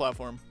social media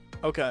platform.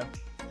 Okay.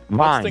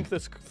 Mine. Let's think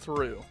this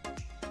through.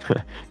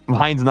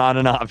 Mine's not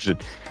an option.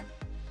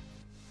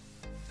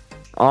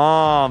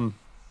 I'm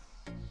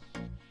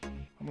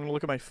gonna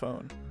look at my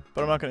phone,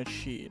 but I'm not gonna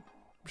cheat.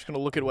 I'm just gonna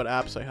look at what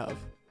apps I have.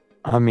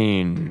 I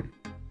mean,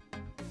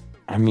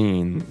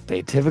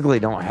 they typically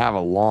don't have a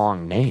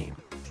long name.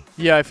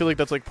 Yeah, I feel like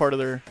that's like part of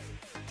their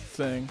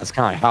thing. That's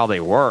kind of how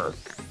they work.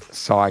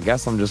 So I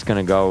guess I'm just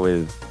gonna go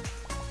with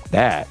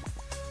that.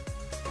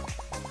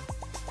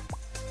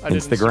 I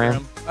did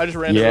Instagram. I just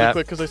ran it really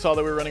quick because I saw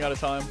that we were running out of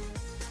time.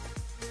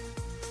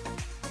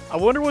 I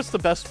wonder what's the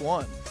best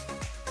one.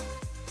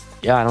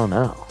 Yeah, I don't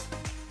know.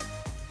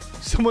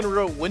 Someone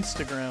wrote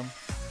Winstagram.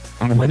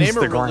 Winstagram. Name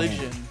a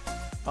religion.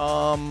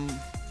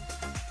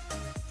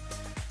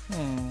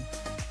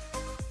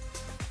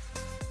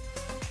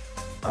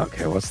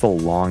 Okay, what's the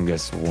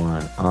longest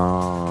one?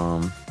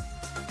 I'm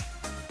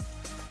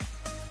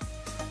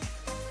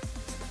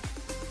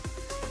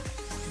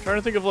trying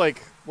to think of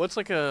like what's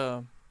like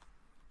a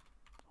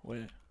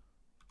wait.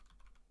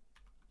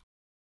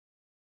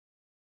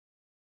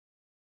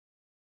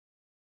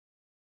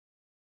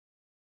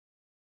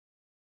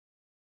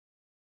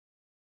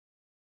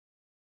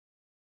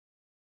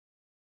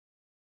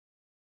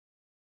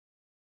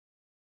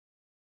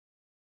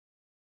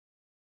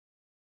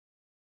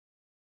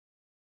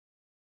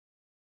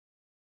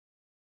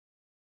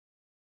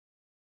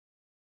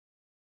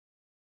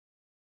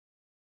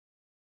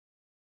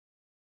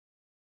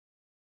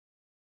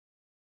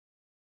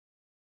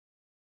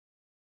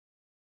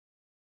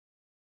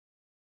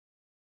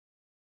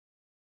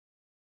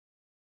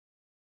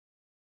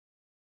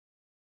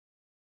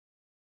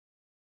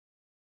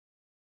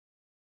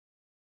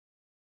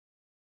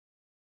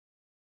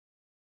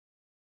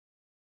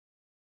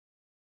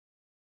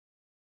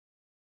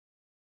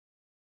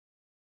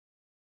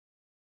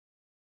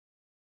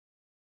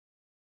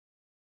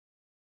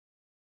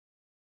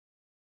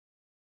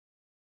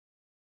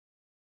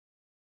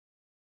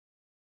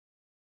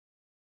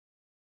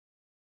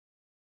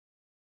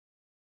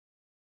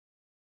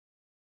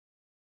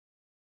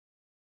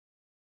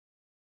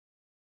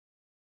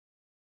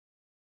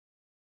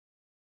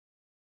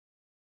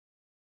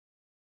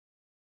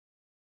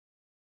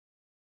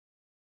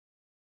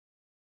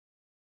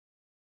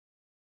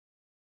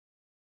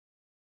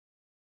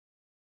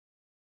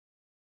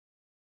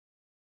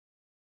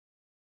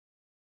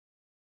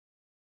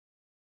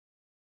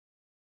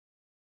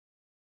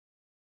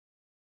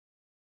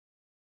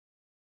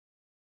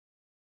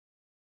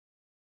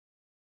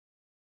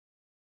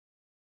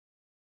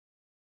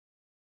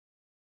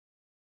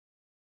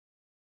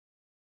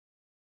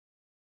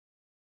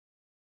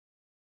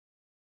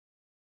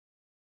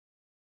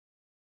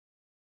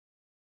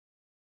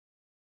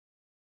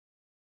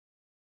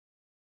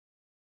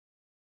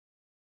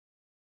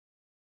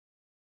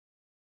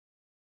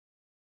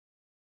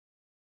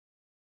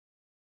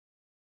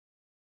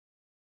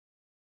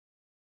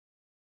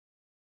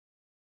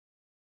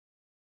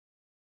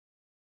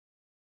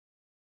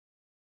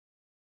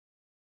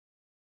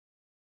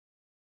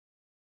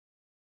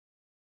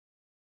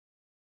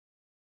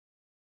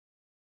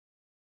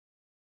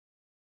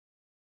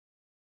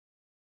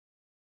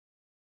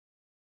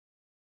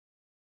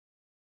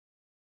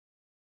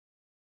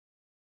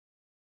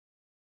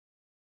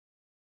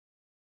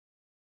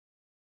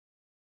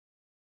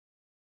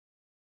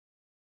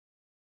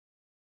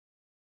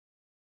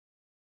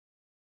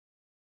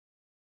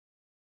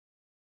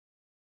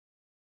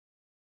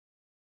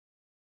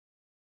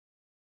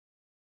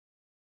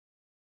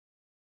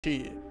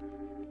 Shit.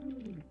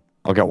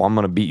 Okay, well, I'm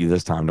gonna beat you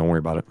this time. Don't worry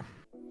about it.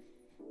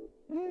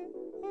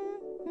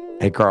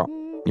 Hey, Carl,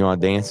 you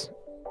wanna dance?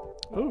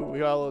 Ooh, we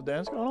got a little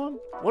dance going on?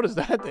 What is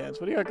that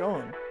dance? What do you got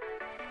going?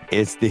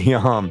 It's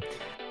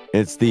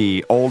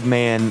the old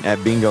man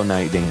at bingo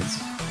night dance.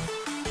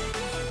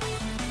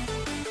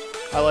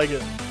 I like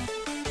it.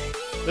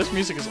 This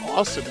music is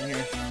awesome in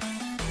here.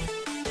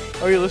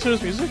 Oh, you listen to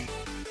this music?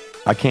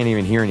 I can't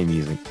even hear any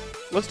music.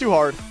 Let's do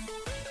hard.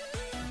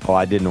 Oh,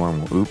 I did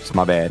normal. Oops,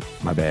 my bad.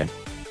 My bad.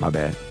 My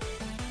bad.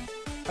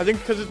 I think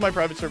because it's my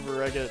private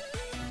server, I get...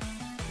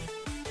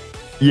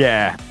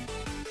 Yeah.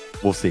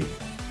 We'll see.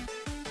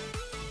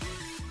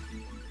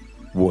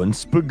 One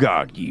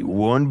spaghetti,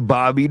 one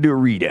Bobby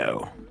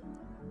Dorito,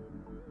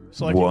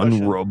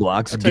 one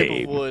Roblox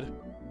game. Wood.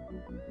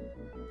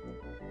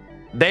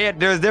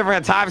 There's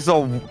different types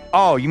of.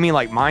 Oh, you mean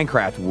like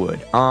Minecraft wood?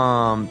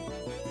 Oh,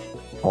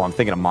 I'm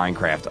thinking of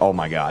Minecraft. Oh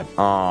my god.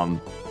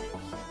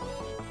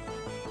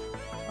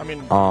 I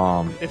mean,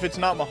 if it's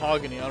not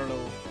mahogany, I don't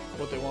know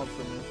what they want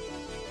from me.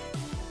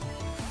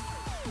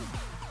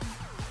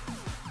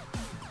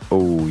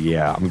 Oh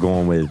yeah, I'm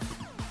going with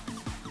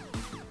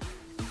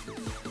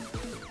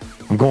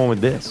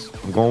this.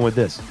 I'm going with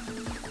this.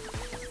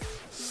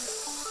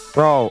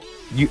 Bro,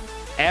 you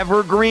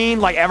evergreen,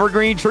 like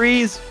evergreen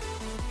trees?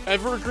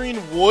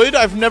 Evergreen wood?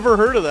 I've never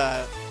heard of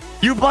that.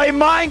 You play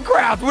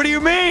Minecraft. What do you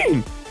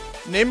mean?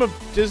 Name a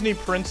Disney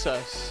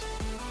princess.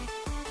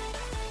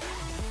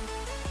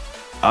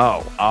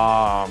 Oh,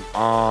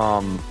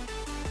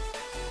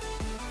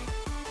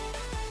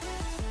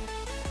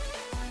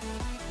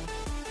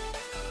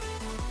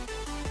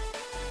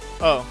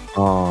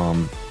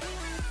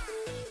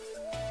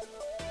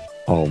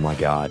 Oh my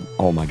god.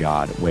 Oh my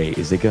god. Wait,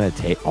 is it gonna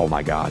take? Oh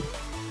my god.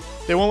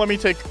 They won't let me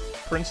take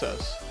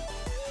princess.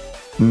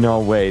 No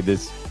way.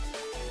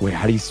 Wait,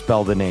 how do you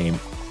spell the name?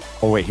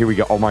 Oh wait, here we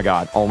go. Oh my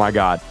god. Oh my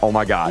god. Oh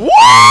my god.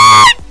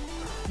 What?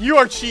 You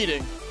are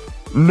cheating.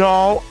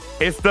 No,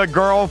 it's the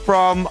girl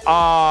from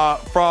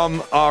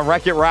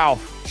Wreck-It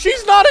Ralph.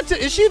 She's not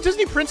is she a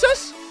Disney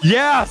princess?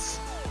 Yes.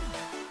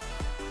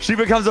 She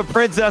becomes a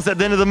princess at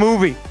the end of the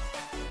movie.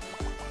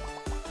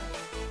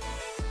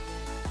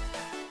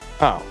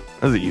 Oh,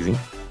 that was easy.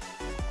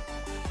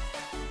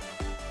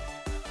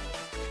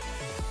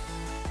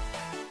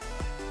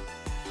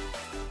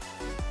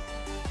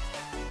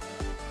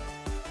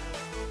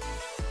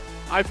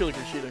 I feel like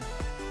you're cheating.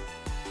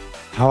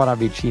 How would I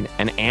be cheating?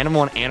 An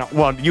animal and animal.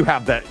 Well, you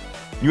have that.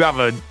 You have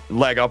a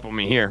leg up on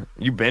me here.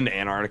 You've been to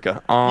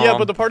Antarctica. Yeah,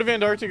 but the part of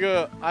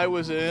Antarctica I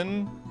was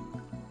in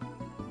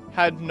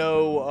had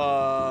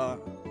no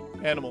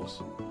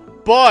animals.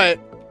 But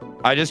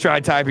I just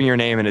tried typing your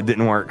name and it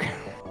didn't work.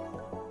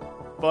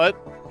 But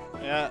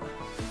yeah,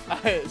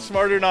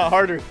 smarter, not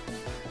harder.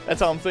 That's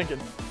how I'm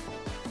thinking.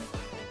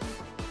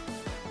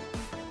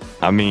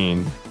 I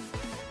mean,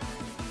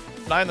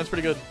 9. That's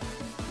pretty good.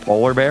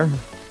 Polar bear.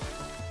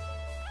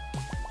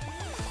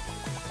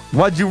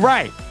 What'd you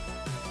write?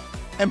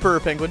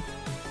 Emperor penguin.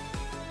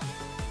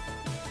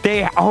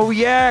 Oh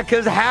yeah,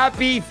 because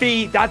Happy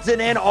Feet, that's in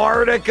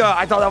Antarctica.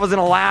 I thought that was in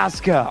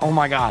Alaska. Oh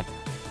my god.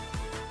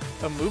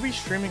 A movie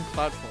streaming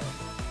platform.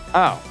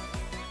 Oh.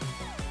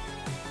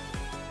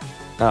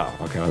 Oh,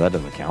 okay, well that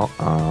doesn't count.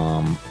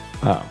 I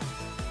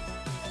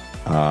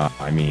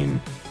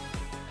mean,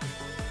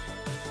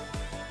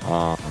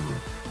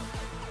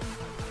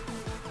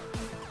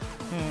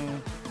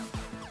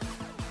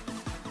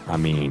 I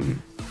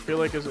mean, I feel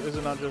like is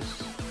it not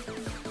just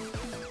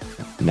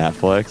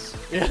Netflix?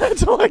 Yeah,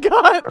 that's all I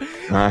got.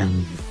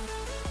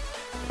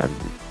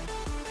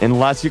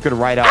 Unless you could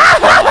write out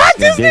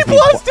Disney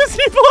Plus.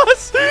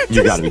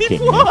 You gotta be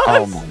kidding me.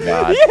 Oh my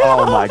god. Yeah.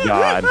 Oh my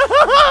god.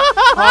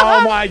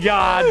 Oh my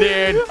god,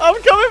 dude.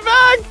 I'm coming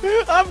back.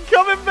 I'm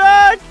coming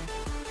back.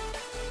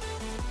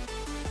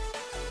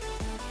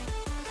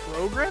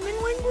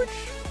 Programming language?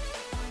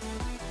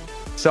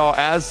 So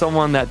as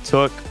someone that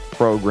took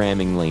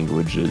programming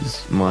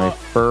languages, my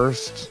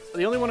first...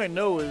 The only one I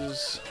know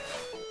is...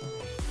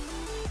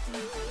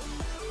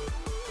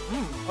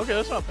 okay,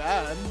 that's not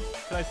bad.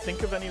 Can I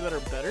think of any that are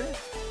better?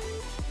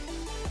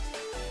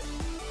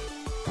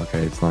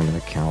 Okay, it's not gonna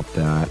count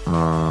that.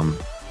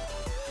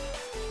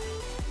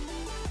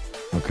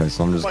 Okay,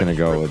 so I'm just gonna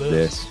go with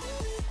this.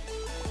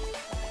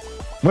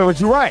 Wait,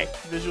 what'd you write?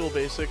 Visual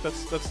Basic.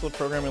 That's the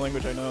programming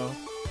language I know.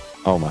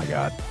 Oh my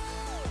god.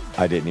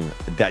 I didn't even...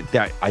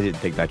 I didn't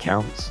think that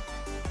counts.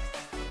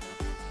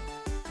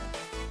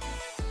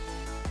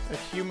 A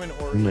human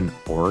organ. Human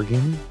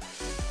organ?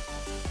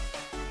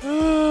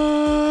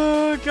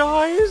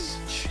 Guys,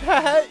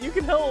 chat, you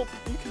can help.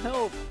 You can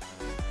help.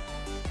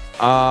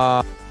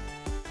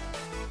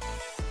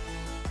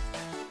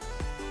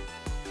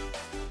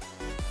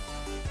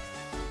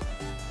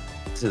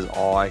 This is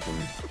all I can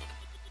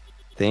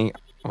think.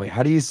 Wait,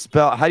 how do you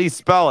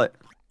spell it?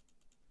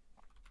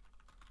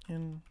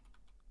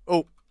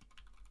 Oh.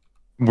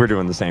 We're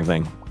doing the same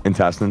thing.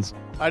 Intestines.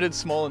 I did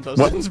small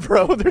intestines,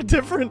 bro. They're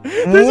different.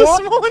 There's a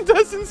small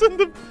intestines in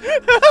the...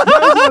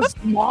 There's a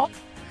small?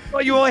 Oh,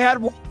 you only had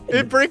one.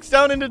 It breaks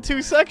down into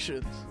 2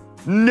 sections.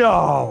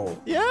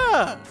 No.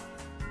 Yeah.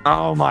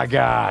 Oh my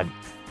God.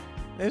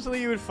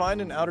 Instantly, you would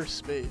find in outer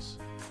space.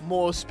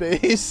 More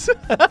space.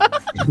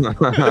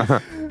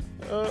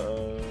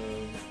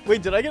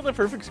 Wait, did I get the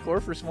perfect score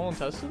for small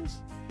intestines?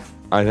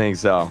 I think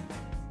so.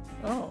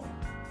 Oh.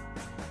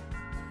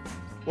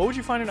 What would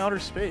you find in outer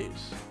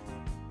space?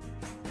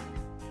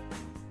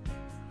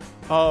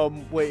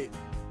 Wait.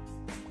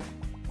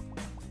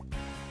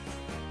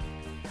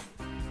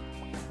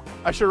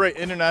 I should write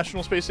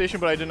International Space Station,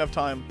 but I didn't have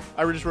time.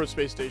 I just wrote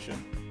Space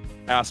Station.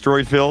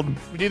 Asteroid field?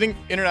 Do you think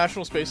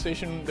International Space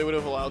Station, they would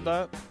have allowed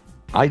that?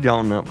 I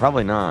don't know.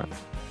 Probably not.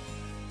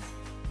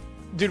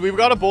 Dude, we've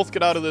got to both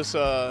get out of this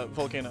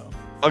volcano.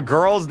 A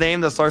girl's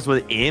name that starts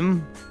with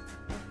M?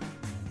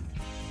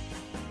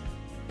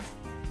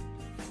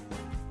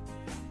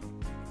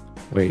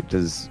 Wait,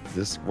 does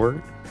this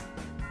work?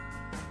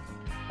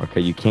 Okay,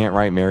 you can't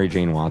write Mary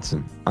Jane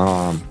Watson.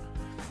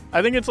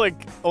 I think it's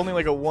like only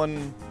like a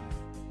 1.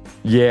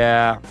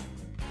 Yeah.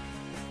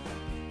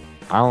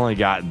 I only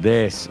got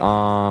this.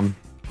 I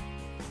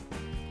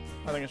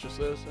think it's just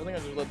this. I think I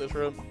just let this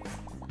rip.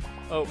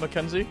 Oh,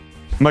 Mackenzie?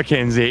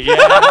 Mackenzie, yeah.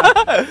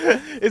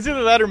 It's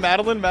either that or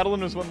Madeline.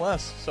 Madeline was 1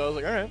 less. So I was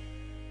like, all right.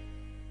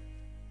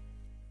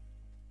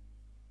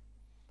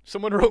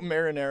 Someone wrote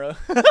marinara.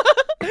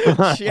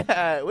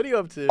 Yeah, what are you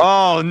up to?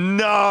 Oh,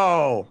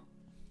 no.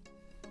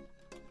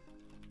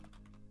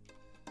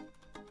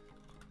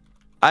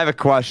 I have a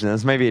question.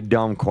 This may be a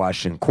dumb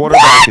question.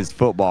 Quarterback is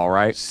football,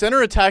 right?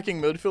 Center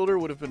attacking midfielder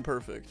would have been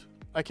perfect.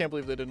 I can't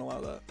believe they didn't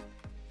allow that.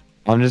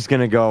 I'm just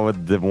going to go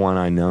with the one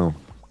I know.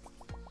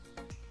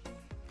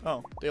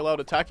 Oh, they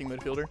allowed attacking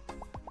midfielder.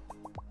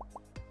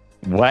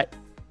 What?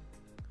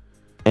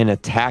 An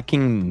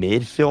attacking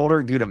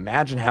midfielder? Dude,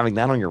 imagine having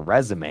that on your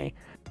resume.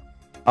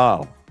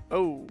 Oh.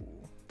 Oh.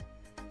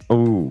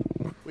 Ooh.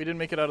 We didn't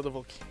make it out of the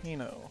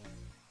volcano.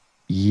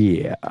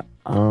 Yeah.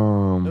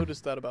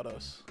 Noticed that about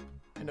us.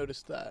 I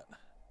noticed that.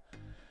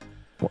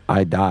 Well,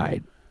 I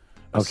died.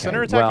 Okay.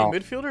 Center attacking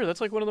midfielder?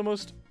 That's like one of the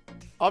most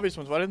obvious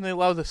ones. Why didn't they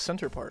allow the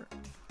center part?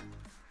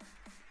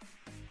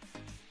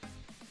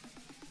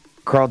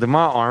 Carl, do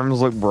my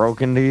arms look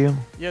broken to you?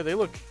 Yeah, they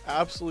look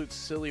absolute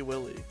silly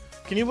willy.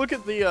 Can you look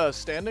at the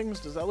standings?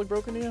 Does that look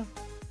broken to you?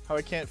 How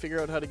I can't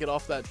figure out how to get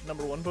off that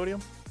 #1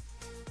 podium?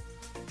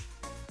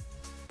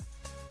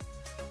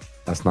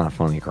 That's not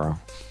funny, Carl.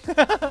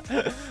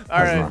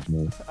 Alright.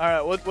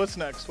 Alright, what's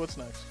next? What's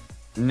next?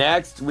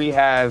 Next, we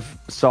have...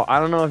 So, I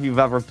don't know if you've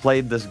ever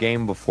played this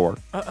game before.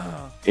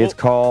 It's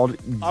called...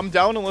 I'm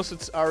down unless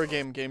it's our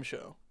game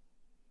show.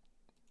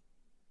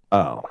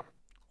 Oh.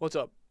 What's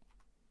up?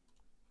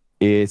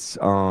 It's,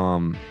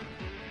 that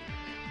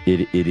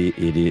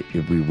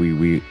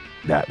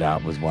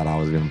was what I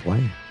was going to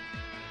play.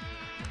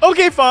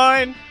 Okay,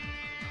 fine.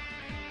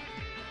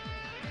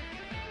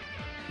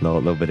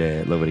 Little bit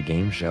of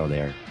game show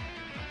there.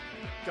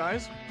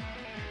 Guys,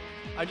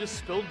 I just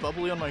spilled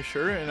bubbly on my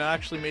shirt and it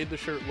actually made the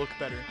shirt look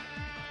better.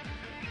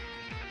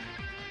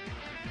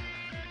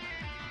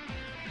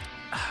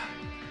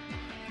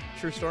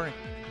 True story.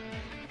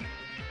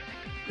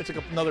 It's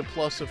like another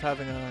plus of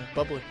having a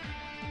bubbly.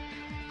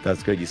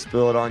 That's good. You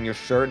spill it on your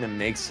shirt and it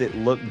makes it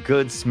look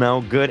good,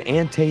 smell good,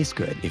 and taste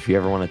good if you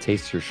ever want to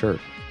taste your shirt.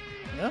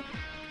 Yeah,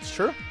 it's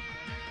true.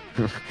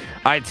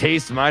 I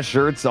taste my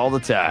shirts all the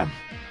time.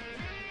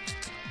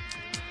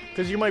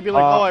 Because you might be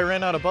like, oh, I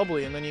ran out of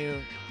bubbly, and then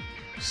you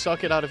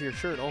suck it out of your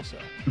shirt also.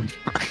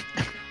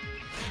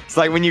 It's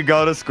like when you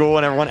go to school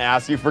and everyone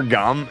asks you for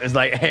gum. It's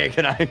like, hey,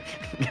 can I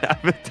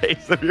have a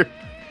taste of your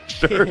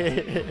shirt?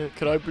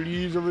 Can I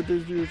please have a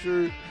taste of your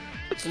shirt?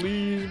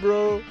 Please,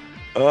 bro.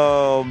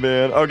 Oh,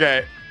 man.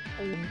 Okay.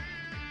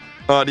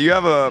 Do you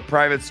have a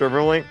private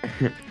server link?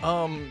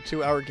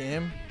 To our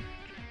game?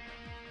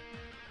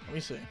 Let me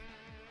see.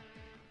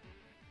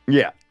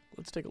 Yeah.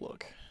 Let's take a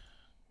look.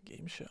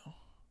 Game show.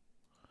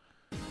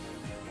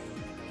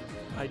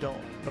 I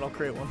don't, but I'll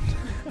create one.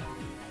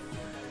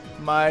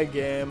 My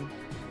game.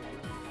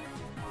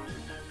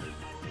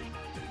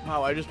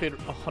 Wow, I just paid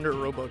 100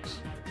 Robux.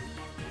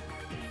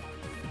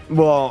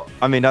 Well,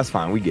 I mean, that's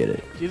fine. We get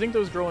it. Do you think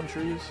those grow on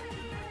trees?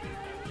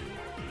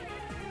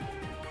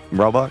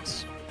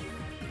 Robux?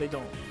 They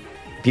don't.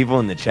 People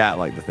in the chat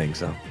like to think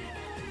so.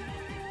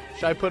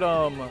 Should I put,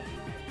 are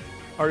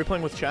we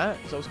playing with chat?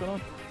 Is that what's going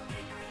on?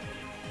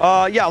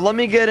 Yeah, let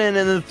me get in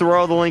and then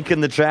throw the link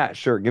in the chat.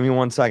 Sure, give me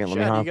 1 second. Let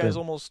me hop in. You guys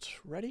almost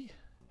ready?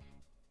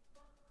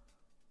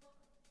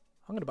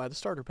 I'm gonna buy the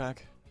starter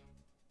pack.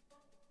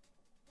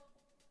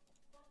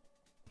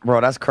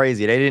 Bro, that's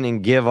crazy. They didn't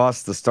even give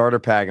us the starter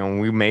pack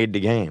and we made the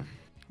game.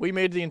 We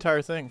made the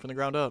entire thing from the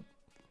ground up.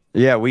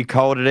 Yeah, we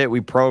coded it,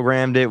 we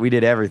programmed it, we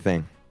did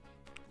everything.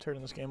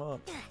 Turning this game up.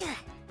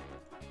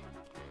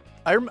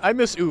 I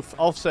miss oof.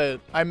 I'll say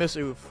it. I miss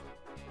oof.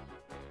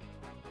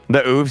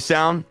 The oof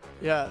sound?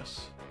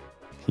 Yes.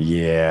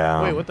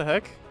 Yeah. Wait, what the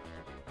heck?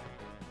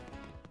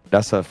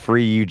 That's a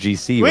free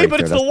UGC. Wait, right but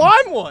there. it's the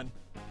lime one.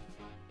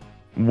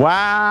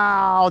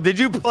 Wow. Did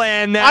you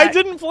plan that? I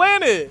didn't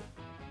plan it.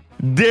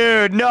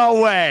 Dude,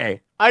 no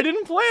way. I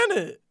didn't plan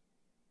it.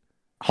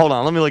 Hold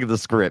on, let me look at the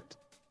script.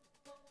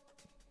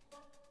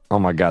 Oh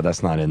my god,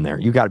 that's not in there.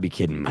 You gotta be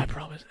kidding me. I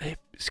promise. Hey,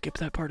 skip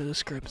that part of the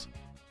script.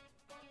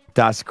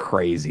 That's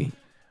crazy.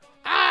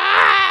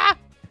 Ah!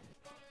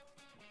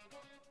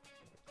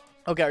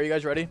 Okay, are you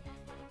guys ready?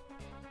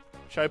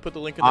 Should I put the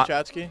link in the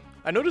chat ski?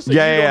 I noticed that you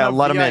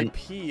don't have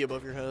VIP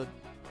above your head.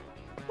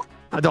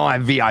 I don't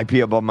have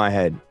VIP above my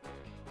head.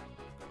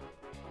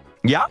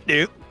 Yeah,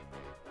 dude.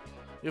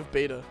 You have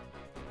beta.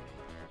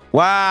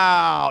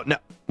 Wow. No.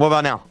 What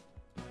about now?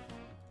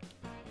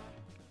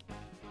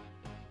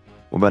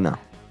 What about now?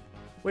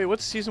 Wait,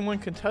 what's season 1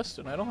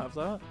 contestant? I don't have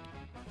that.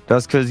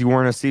 That's because you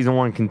weren't a season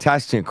 1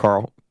 contestant,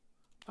 Carl.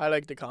 I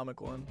like the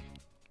comic one.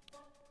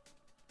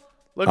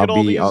 Look at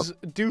all these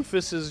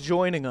doofuses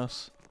joining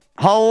us.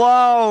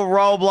 Hello,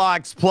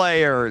 Roblox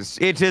players.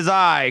 It is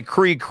I,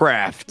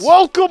 Kreekcraft.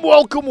 Welcome,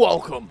 welcome,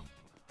 welcome.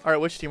 All right,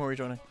 which team are we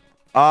joining?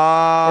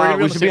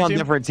 We should be on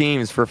different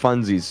teams for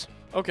funsies.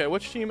 Okay,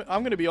 which team?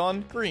 I'm going to be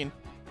on green.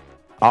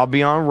 I'll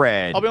be on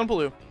red. I'll be on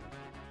blue.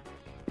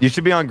 You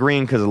should be on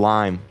green because of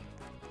lime.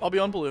 I'll be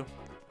on blue.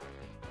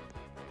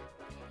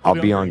 I'll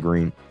be on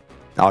green.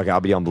 Okay, I'll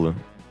be on blue.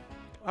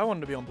 I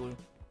wanted to be on blue.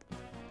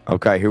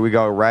 Okay, here we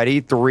go. Ready?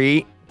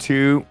 3,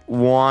 2,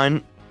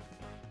 1.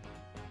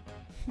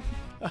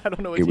 I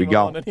don't know what team I'm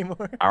on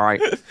anymore. All right.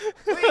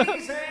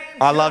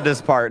 I love this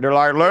part. They're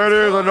like,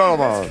 ladies and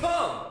gentlemen.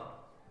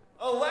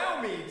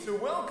 Allow me to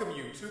welcome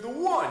you to the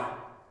one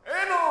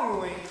and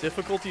only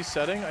difficulty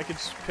setting. I could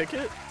pick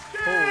it.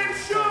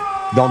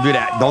 Gameshow! Don't do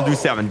that. Don't do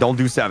 7. Don't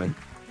do 7.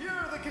 Here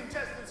are the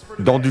contestants for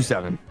today. Don't do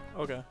 7.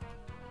 Okay.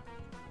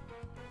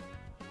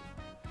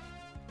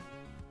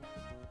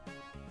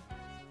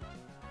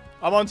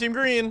 I'm on team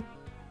green.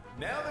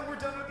 Now that we're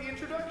done with the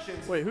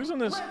introductions. Wait, who's in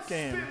this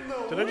game?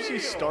 Did I just see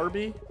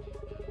Starby?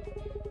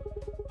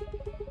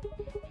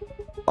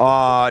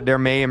 There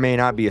may or may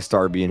not be a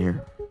Starby in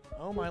here.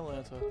 Oh my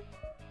Lanta.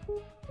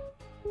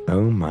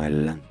 Oh my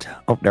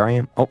Lanta. Oh, there I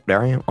am. Oh,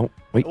 there I am. Oh,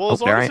 wait. Well,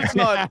 as long as it's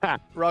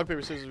not rock,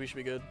 paper, scissors, we should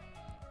be good.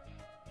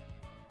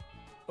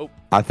 Oh.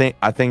 I think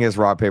it's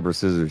rock, paper,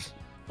 scissors.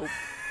 Oh.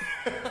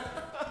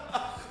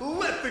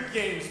 Let the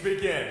games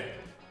begin.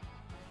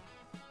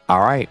 All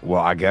right.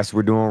 Well, I guess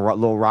we're doing a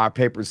little rock,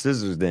 paper,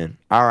 scissors then.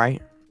 All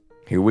right.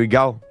 Here we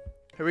go.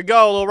 Here we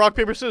go. A little rock,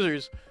 paper,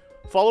 scissors.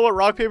 Follow what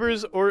rock, paper,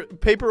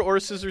 or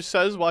scissors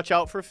says. Watch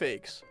out for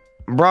fakes.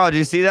 Bro, did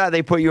you see that?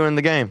 They put you in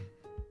the game.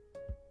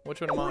 Which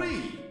one am I?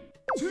 3,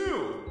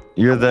 2.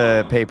 You're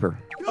the paper.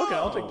 Okay,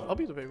 I'll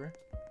be the paper.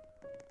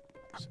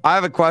 I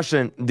have a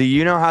question. Do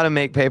you know how to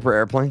make paper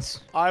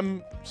airplanes?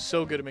 I'm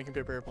so good at making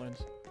paper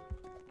airplanes.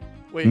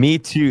 Wait. Me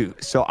too.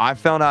 So I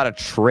found out a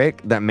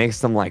trick that makes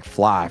them like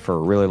fly for a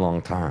really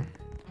long time.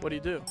 What do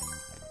you do?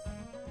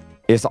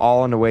 It's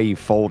all in the way you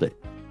fold it.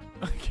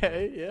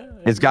 Okay, yeah.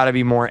 It's got to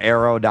be more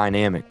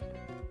aerodynamic.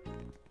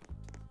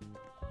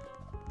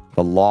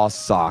 The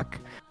lost sock.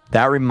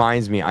 That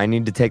reminds me, I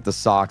need to take the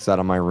socks out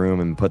of my room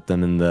and put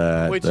them in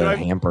the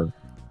hamper.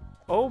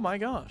 Oh my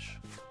gosh.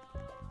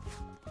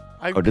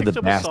 I picked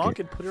up a sock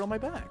and put it on my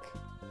back.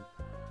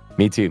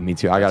 Me too.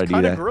 I got to do that. It's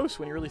kind of gross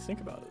when you really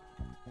think about it.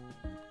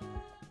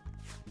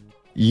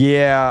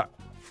 Yeah,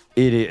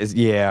 it is.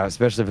 Yeah,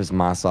 especially if it's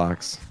my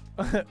socks.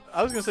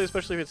 I was going to say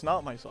especially if it's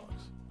not my socks.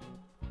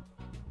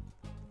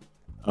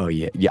 Oh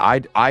yeah.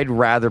 Yeah, I'd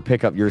rather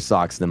pick up your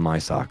socks than my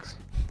socks.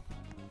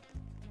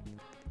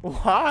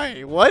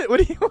 Why? What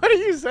are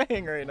you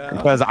saying right now?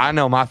 Because I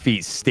know my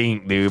feet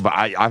stink, dude, but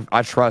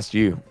I trust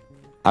you.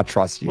 I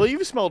trust you. Well,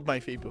 you've smelled my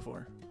feet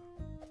before.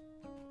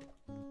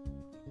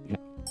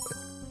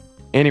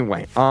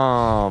 Anyway,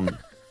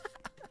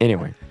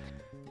 anyway.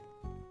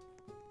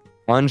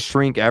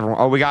 Unshrink everyone.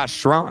 Oh, we got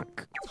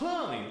shrunk.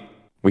 Time.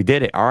 We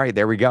did it. All right,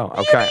 there we go.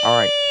 Okay, all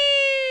right.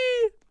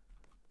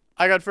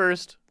 I got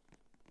first.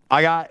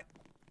 I got...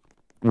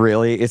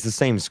 Really? It's the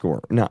same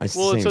score. No, it's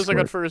the same it says score. I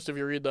got first if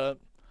you read that.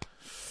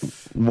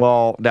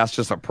 Well, that's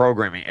just a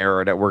programming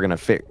error that we're going to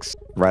fix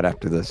right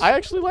after this. I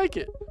actually like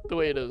it the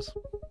way it is.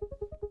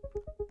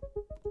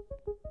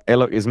 Hey,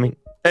 look, it's me.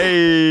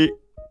 Hey!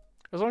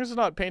 As long as it's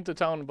not paint the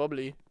town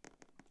bubbly.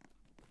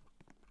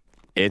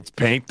 It's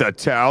Paint the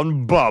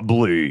Town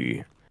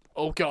Bubly.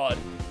 Oh, God.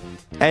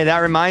 Hey, that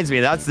reminds me.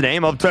 That's the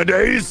name of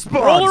today's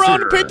sponsor. Roll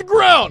around and paint the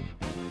ground.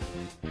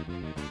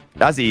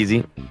 That's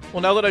easy.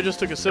 Well, now that I just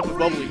took a sip of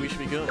bubbly, we should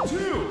be good. 2,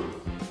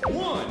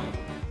 1,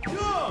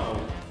 go!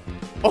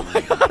 Oh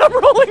my God, I'm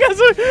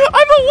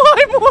a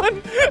lime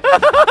one.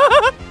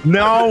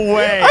 No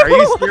way. Are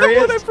you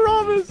serious? I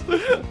promise.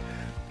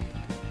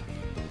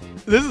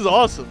 This is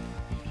awesome.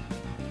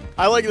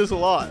 I like this a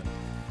lot.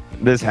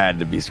 This had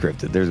to be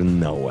scripted. There's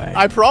no way.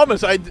 I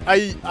promise.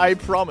 I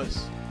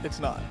promise. It's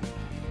not.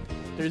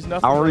 There's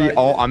nothing.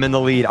 I'm in the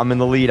lead. I'm in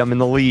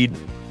the lead.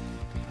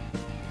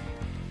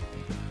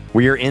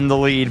 We are in the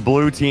lead.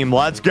 Blue team,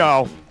 let's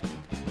go.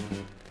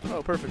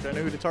 Oh, perfect. I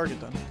know who to target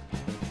then.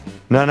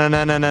 No.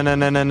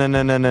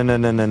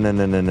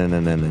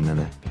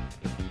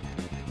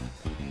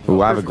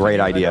 Ooh, I have a great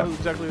idea. I know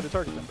exactly who to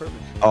target then. Perfect.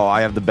 Oh,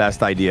 I have the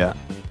best idea.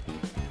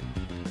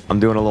 I'm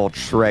doing a little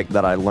trick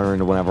that I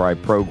learned whenever I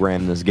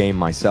programmed this game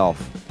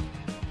myself.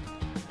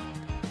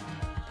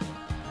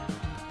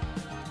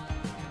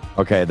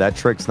 Okay, that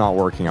trick's not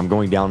working. I'm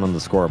going down on the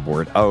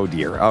scoreboard. Oh,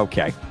 dear.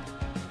 Okay.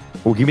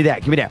 Oh, give me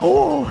that. Give me that.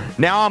 Oh,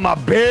 now I'm a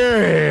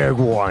big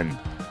one.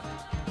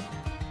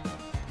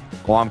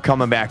 Well, I'm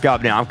coming back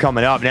up now. I'm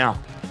coming up now.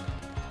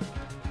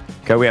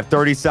 Okay, we have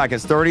 30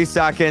 seconds. 30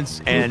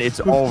 seconds, and it's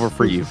over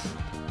for you.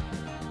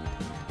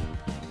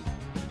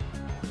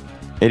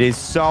 It is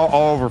so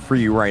over for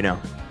you right now.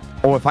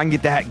 Oh, if I can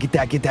get that, get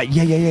that, get that.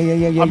 Yeah, yeah, yeah, yeah,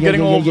 yeah, yeah. I'm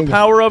getting all the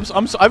power-ups.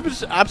 I've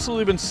just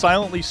absolutely been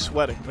silently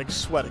sweating. Like,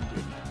 sweating,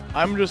 dude.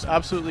 I'm just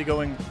absolutely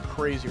going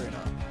crazy right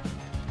now.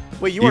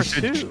 Wait, you are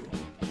too.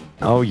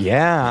 Oh,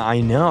 yeah,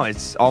 I know.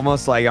 It's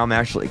almost like I'm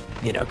actually,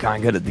 you know, kind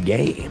of good at the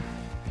game.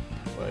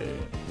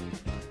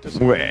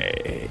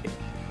 Wait.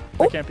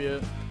 That can't be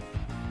it.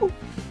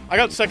 I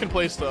got second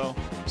place, though.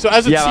 So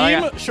as a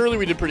team, surely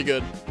we did pretty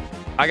good.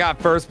 I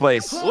got first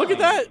place. Look at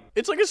that.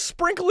 It's like a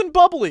sprinkling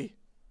bubbly.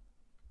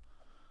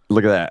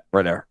 Look at that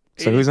right there.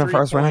 So who's in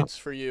first right now?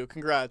 For you.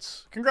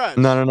 Congrats. Congrats.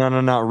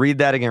 No. Read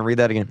that again. Read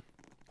that again.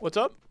 What's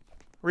up?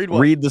 Read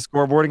what? Read the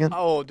scoreboard again.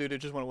 Oh, dude, it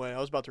just went away. I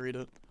was about to read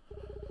it.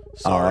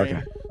 Sorry. Oh,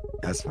 okay.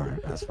 That's fine.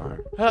 That's fine.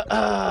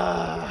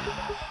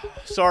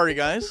 Sorry,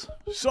 guys.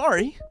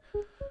 Sorry.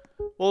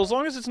 Well, as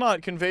long as it's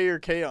not Conveyor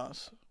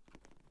Chaos.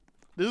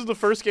 This is the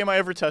first game I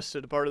ever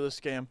tested, a part of this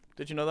game.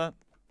 Did you know that?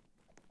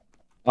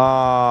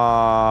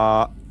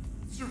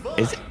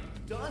 Is it?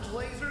 Dodge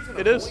lasers and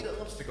it is.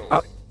 obstacles.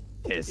 Oh,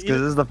 it's because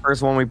this is the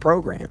first one we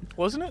programmed.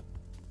 Wasn't it?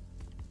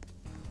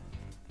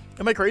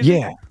 Am I crazy?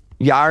 Yeah.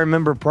 Yeah, I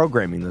remember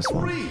programming this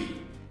one. 3,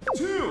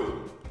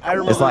 2, I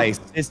remember. It's like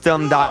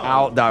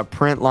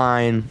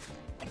system.out.println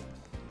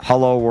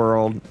hello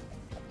world.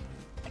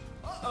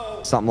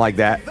 Something like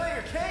that.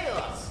 Conveyor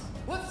chaos.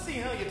 Let's see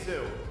how you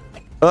do.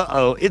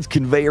 Uh-oh, it's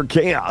conveyor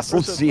chaos.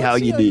 Let's see how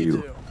you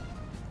do.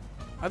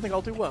 I think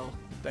I'll do well.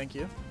 Thank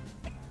you.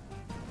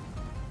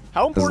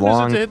 How important is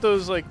it to hit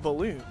those, like,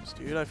 balloons,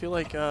 dude? I feel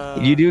like,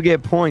 you do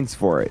get points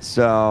for it,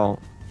 so...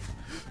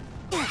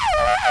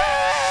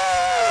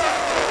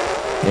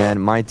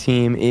 And my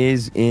team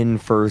is in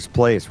first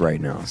place right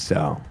now,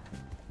 so...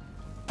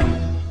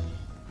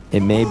 It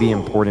may be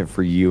important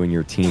for you and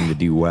your team to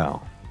do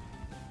well.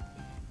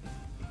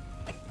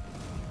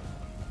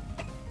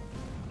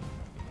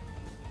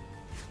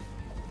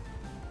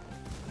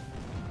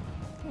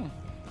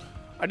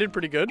 I did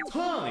pretty good.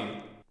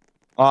 Time.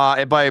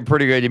 By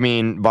pretty good, you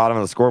mean bottom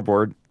of the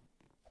scoreboard.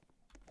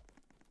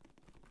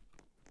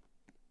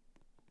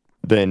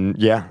 Then,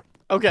 yeah.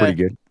 Okay. Pretty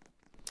good.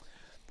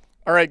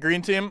 All right,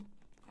 green team.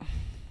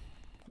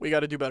 We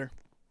got to do better.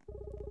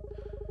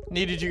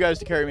 Needed you guys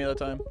to carry me that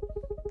time.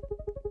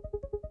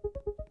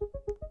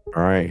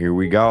 All right, here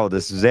we go.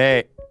 This is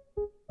it.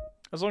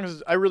 As long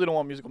as... I really don't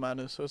want Musical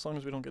Madness, so as long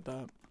as we don't get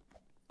that.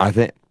 I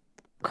think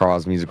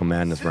Carl's Musical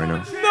Madness right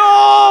now.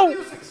 No!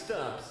 Music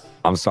stops.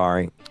 I'm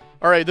sorry.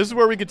 All right, this is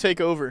where we could take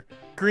over.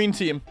 Green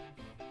team.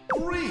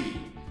 3,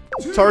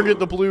 2, Target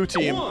the blue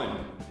team.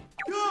 1,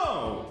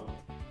 go.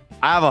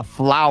 I have a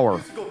flower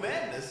Musical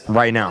madness.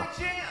 right now.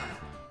 Jam.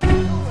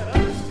 Don't let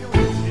others steal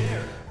your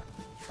chair.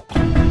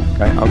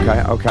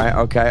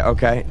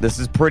 Okay. This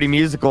is pretty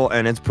musical,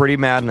 and it's pretty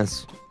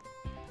madness.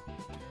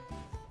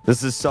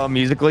 This is so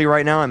musically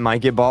right now, it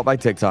might get bought by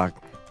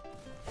TikTok.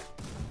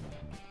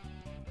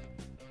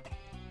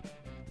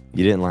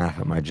 You didn't laugh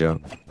at my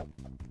joke.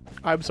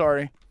 I'm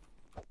sorry.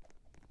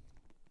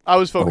 I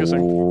was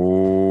focusing.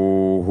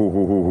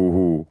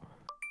 Oh.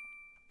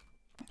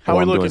 How are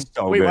we looking?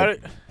 So wait,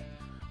 good.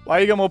 why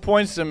you got more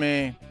points than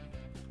me?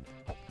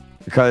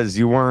 Because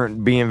you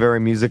weren't being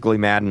very musically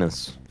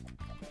madness.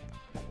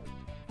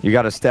 You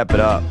got to step it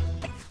up.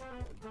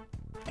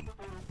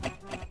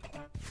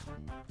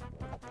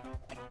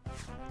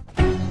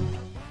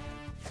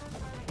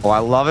 Oh, I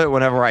love it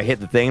whenever I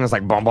hit the thing and it's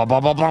like boom, boom,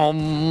 boom, boom,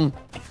 boom.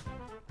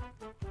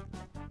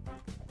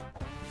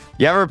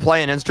 You ever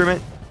play an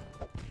instrument?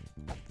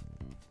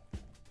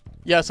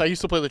 Yes, I used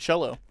to play the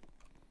cello.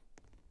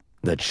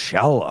 The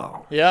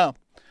cello? Yeah.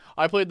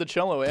 I played the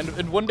cello,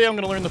 and one day I'm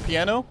going to learn the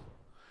piano,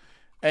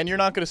 and you're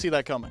not going to see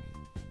that coming.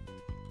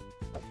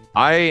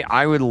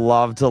 I would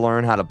love to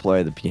learn how to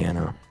play the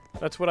piano.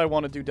 That's what I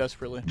want to do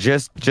desperately.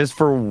 Just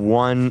for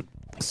one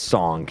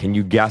song. Can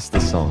you guess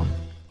the song?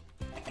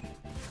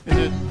 Is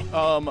it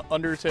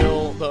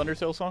Undertale, the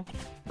Undertale song?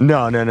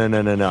 No.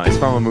 It's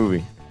from a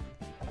movie.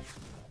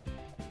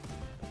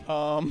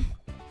 From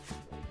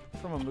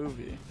a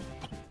movie.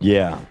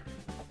 Yeah.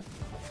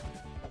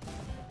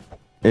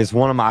 It's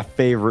one of my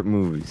favorite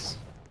movies.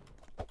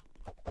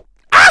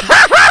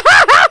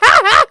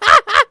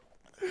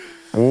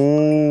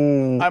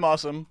 Oh. I'm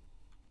awesome.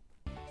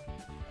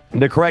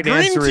 The correct Green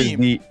answer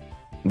team. is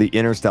the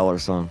Interstellar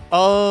song.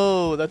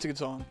 Oh, that's a good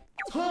song.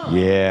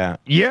 Yeah.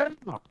 Yeah.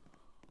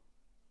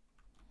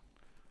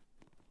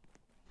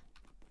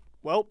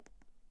 Well,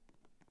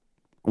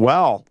 you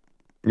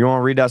want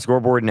to read that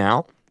scoreboard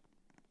now?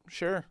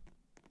 sure.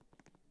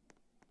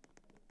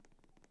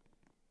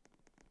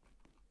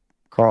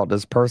 Carl,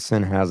 this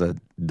person has a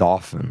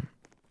dolphin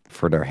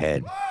for their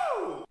head.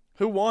 Whoa!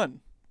 Who won?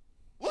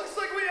 Looks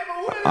like we have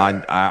a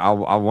winner!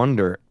 I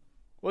wonder.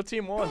 What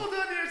team won? Hold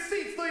on to your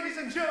seats, ladies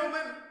and gentlemen.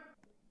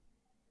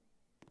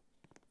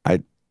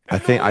 I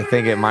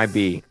think it might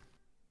be.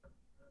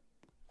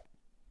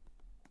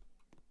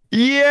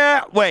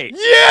 Yeah. Wait.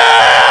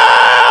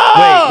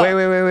 Yeah!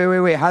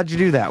 Wait. How'd you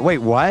do that? Wait,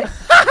 what?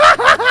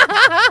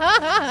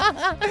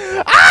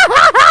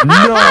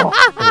 No.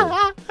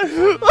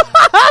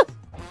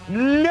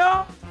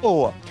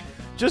 No.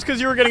 Just because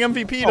you were getting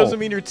MVP doesn't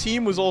mean your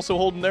team was also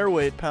holding their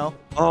weight, pal.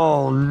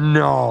 Oh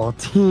no,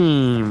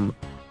 team.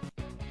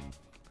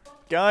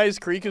 Guys,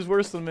 Kreek is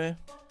worse than me.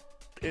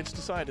 It's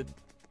decided.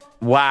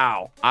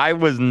 Wow. I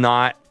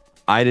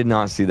did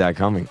not see that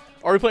coming.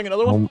 Are we playing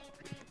another one?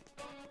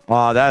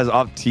 That is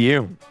up to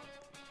you.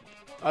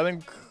 I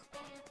think...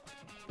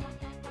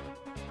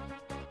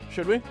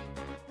 Should we?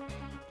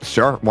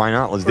 Sure, why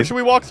not? Let's do Or should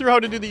we walk through how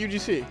to do the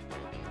UGC?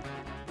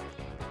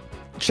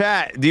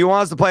 Chat, do you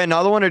want us to play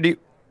another one or do you...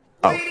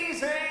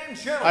 Ladies and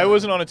gentlemen. I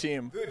wasn't on a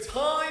team. The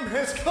time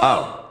has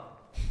come.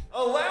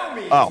 Allow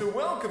me to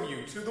welcome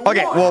you to the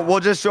Okay, well, we'll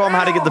just show them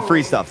how to get the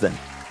free stuff then.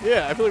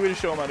 Yeah, I feel like we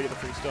just show them how to get the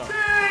free stuff.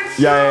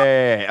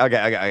 Yeah.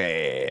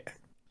 Okay.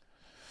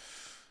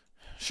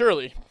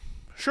 Surely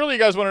you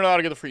guys want to know how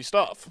to get the free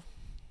stuff.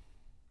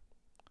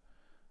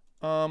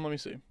 Let me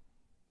see.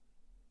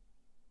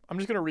 I'm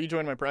just gonna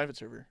rejoin my private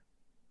server.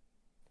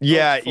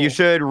 Yeah, full. you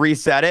should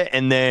reset it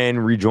and then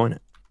rejoin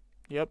it.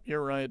 Yep,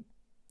 you're right.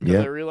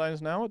 Yeah. I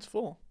realize now it's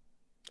full.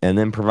 And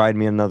then provide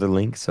me another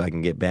link so I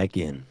can get back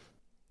in.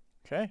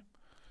 Okay.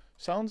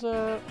 Sounds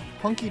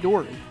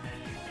hunky-dory.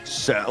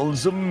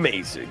 Sounds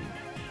amazing.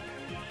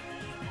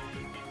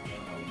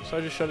 So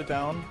I just shut it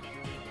down?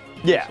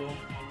 Yeah. So,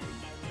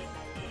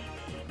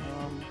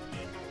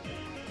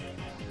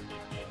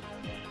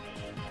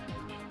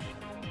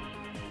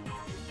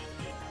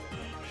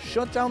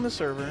 shut down the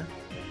server.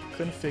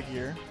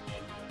 Configure.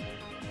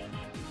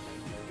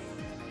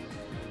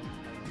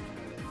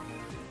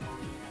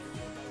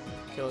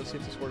 Okay, let's see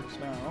if this works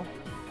now.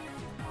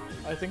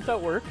 I think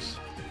that works.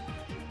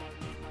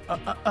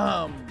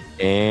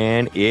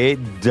 And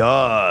it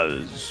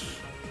does.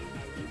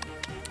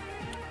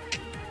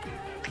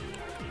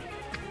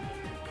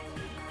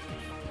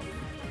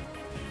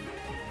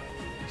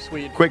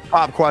 Sweet. Quick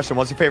pop question.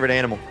 What's your favorite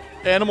animal?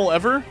 Animal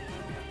ever?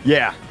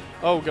 Yeah.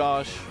 Oh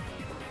gosh.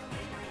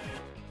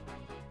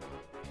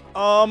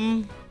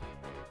 Come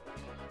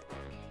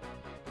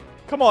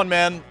on,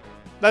 man.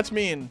 That's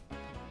mean.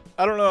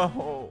 I don't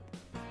know.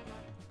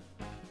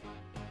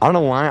 I don't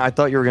know why. I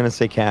thought you were going to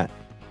say cat.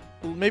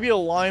 Maybe a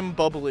lime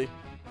bubbly.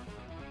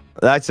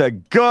 That's a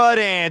good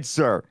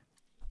answer.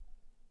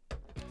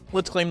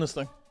 Let's claim this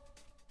thing.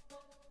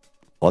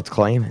 Let's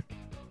claim it.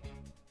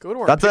 Go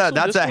to our That's Pixel a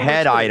Discord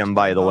head Twitter item, to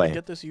by the know how to way.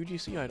 Get this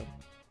UGC item.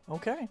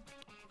 Okay.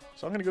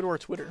 So I'm gonna go to our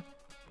Twitter.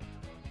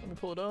 Let me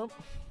pull it up.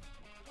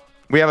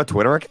 We have a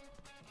Twitter account?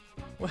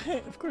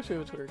 Wait, of course we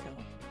have a Twitter account.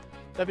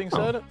 That being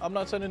said, I'm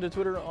not sending to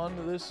Twitter on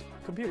this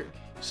computer.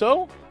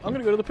 So I'm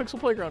gonna go to the Pixel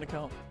Playground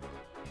account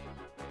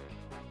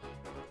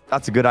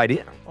That's a good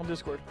idea. on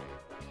Discord.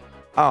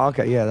 Oh,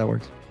 okay. Yeah, that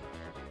works.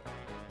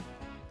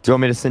 Do you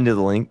want me to send you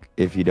the link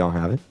if you don't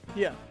have it?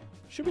 Yeah.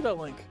 Should be that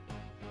link.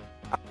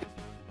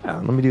 Yeah,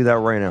 let me do that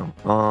right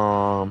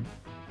now.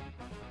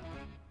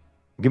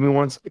 Give me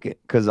 1 second,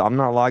 because I'm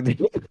not logged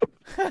in.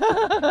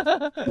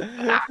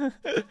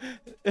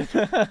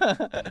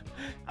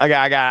 I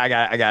got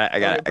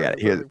it.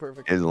 Here's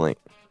the link.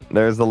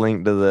 There's the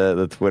link to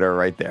the Twitter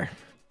right there.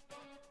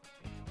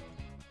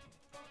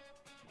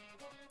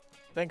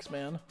 Thanks,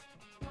 man.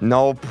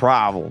 No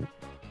problem.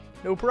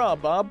 No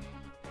prob, Bob.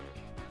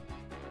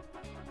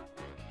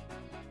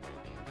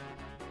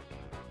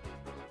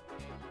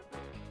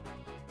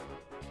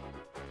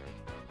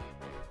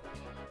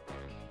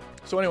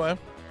 So anyway,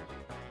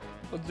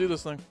 let's do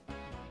this thing.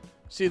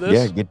 See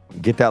this? Yeah,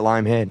 get that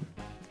lime head.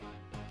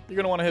 You're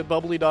going to want to hit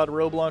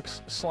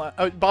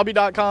bubly.roblox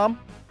bobby.com.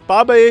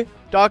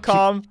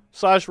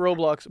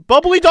 Bobby.com/Roblox.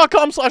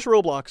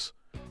 Bubbly.com/Roblox.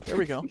 There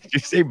we go. Did you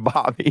say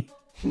Bobby?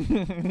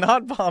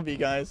 Not Bobby,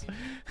 guys.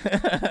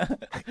 Okay,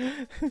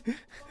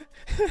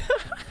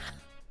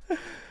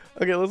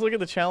 let's look at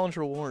the challenge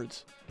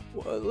rewards.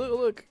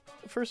 Look,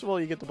 first of all,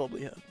 you get the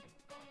bubbly head.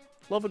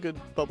 Love a good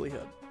bubbly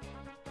head.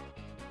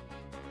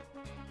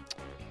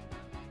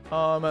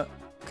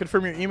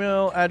 Confirm your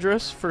email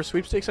address for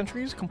sweepstakes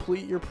entries.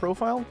 Complete your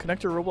profile.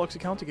 Connect your Roblox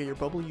account to get your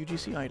bubbly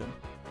UGC item.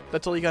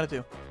 That's all you gotta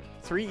do.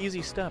 3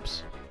 easy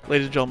steps,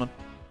 ladies and gentlemen.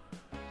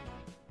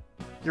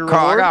 Your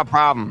Carl, reward? I got a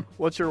problem.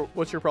 What's your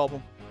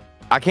problem?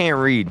 I can't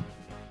read.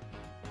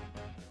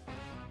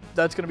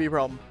 That's gonna be a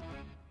problem.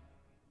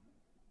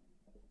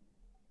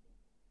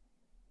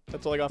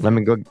 That's all I got. Let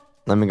me go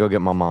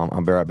get my mom.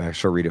 I'll be right back.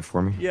 She'll read it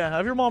for me. Yeah,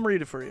 have your mom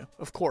read it for you,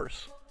 of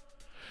course.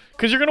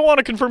 Because you're going to want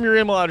to confirm your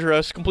email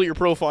address, complete your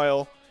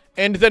profile,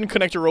 and then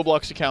connect your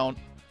Roblox account.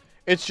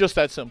 It's just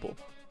that simple.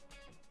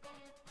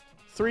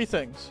 3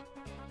 things.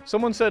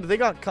 Someone said they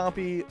got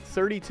copy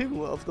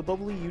 32 of the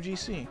bubbly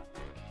UGC.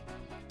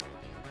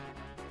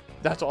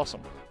 That's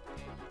awesome.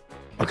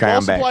 Okay, While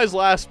I'm back. supplies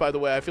last, by the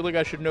way. I feel like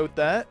I should note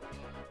that.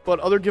 But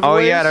other giveaways. Oh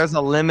yeah, there's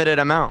a limited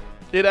amount.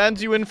 It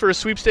adds you in for a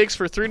sweepstakes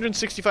for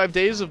 365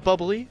 days of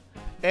Bubly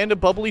and a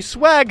Bubly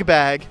swag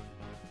bag.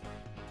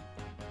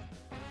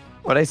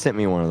 Well, they sent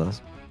me one of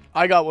those.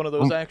 I got one of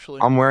those, actually.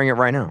 I'm wearing it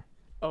right now.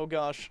 Oh,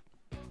 gosh.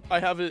 I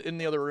have it in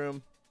the other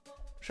room.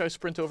 Should I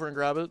sprint over and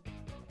grab it?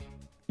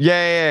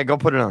 Yeah, go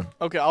put it on.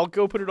 Okay, I'll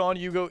go put it on.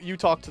 You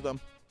talk to them.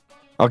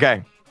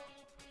 Okay.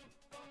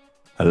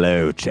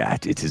 Hello,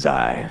 chat. It is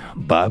I,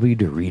 Bobby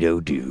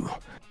Dorito Doo,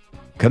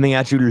 coming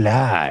at you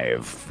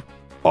live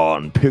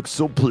on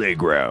Pixel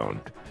Playground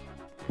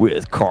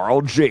with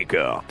Carl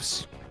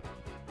Jacobs.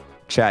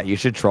 Chat, you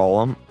should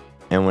troll him,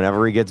 and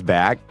whenever he gets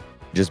back,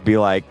 just be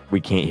like, we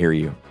can't hear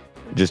you.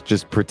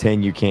 Just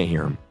pretend you can't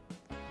hear him.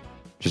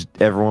 Just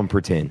everyone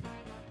pretend.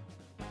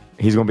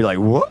 He's gonna be like,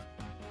 what?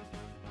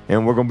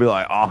 And we're gonna be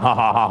like, ah ha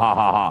ha ha ha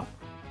ha ha.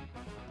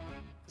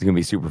 It's gonna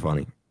be super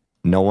funny.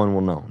 No one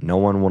will know. No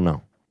one will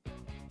know.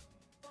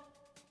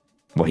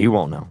 Well, he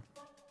won't know.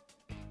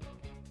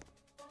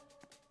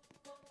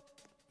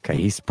 Okay,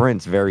 he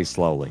sprints very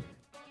slowly.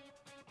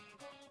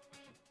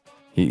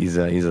 He's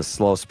a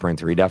slow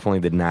sprinter. He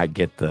definitely did not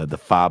get the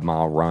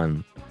 5-mile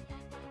run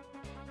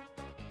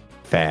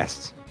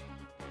fast.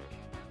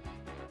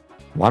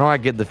 Why do I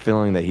get the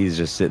feeling that he's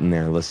just sitting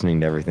there listening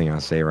to everything I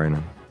say right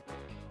now?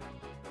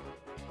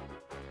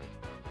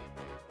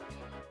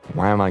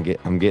 Why am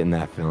I'm getting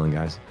that feeling,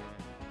 guys?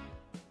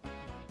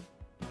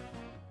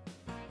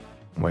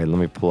 Wait, let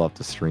me pull up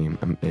the stream.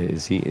 Am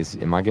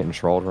I getting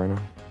trolled right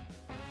now?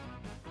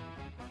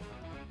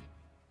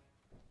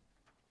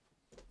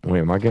 Wait,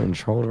 am I getting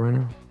trolled right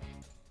now?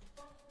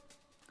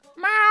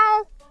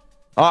 Meow.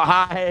 Oh,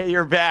 hi,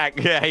 you're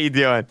back. Yeah, how you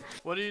doing?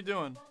 What are you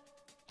doing?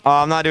 Oh,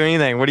 I'm not doing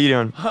anything. What are you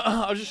doing?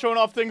 I was just showing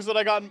off things that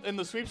I got in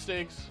the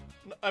sweepstakes.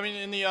 I mean,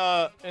 in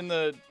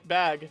the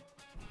bag.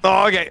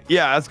 Oh, okay.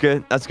 Yeah, that's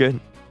good. That's good.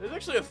 There's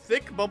actually a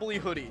thick, bubbly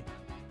hoodie.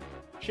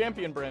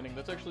 Champion branding.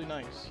 That's actually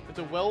nice. It's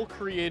a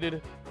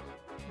well-created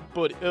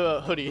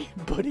hoodie.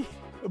 Buddy.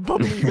 A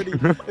bubbly hoodie.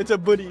 It's a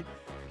buddy.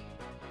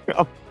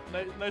 Oh.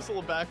 Nice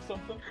little back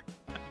something.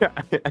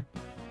 Let me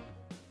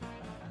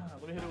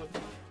hit it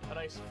with a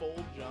nice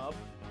fold job.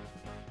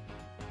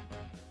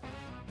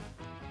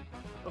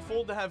 A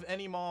fold to have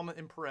any mom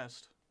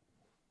impressed.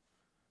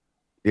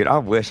 Dude, I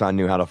wish I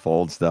knew how to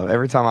fold stuff.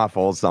 Every time I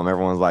fold something,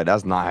 everyone's like,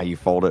 that's not how you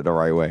fold it the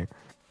right way.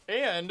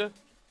 And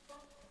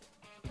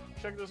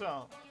check this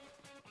out.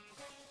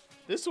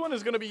 This one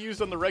is going to be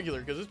used on the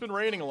regular because it's been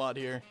raining a lot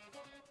here.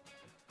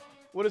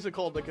 What is it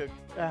called? Like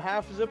a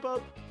half zip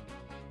up?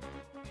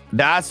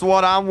 That's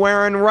what I'm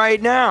wearing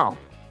right now.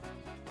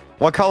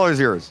 What color is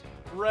yours?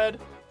 Red.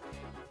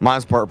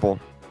 Mine's purple.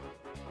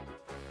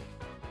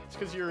 It's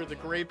because you're the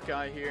grape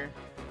guy here.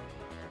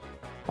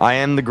 I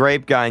am the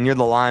grape guy and you're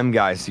the lime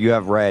guy, so you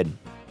have red.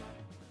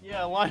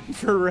 Yeah, lime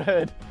for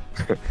red.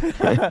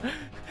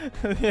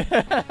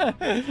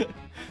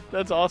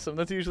 That's awesome.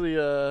 That's usually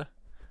Did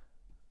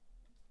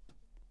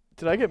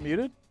I get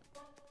muted?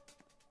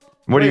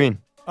 What do you mean?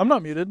 I'm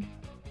not muted.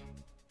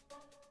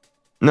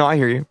 No, I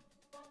hear you.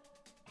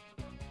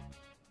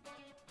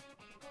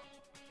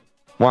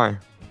 Why?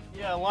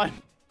 Yeah, lime.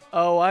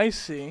 Oh, I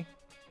see.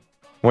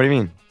 What do you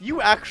mean?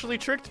 You actually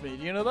tricked me.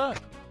 Do you know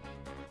that?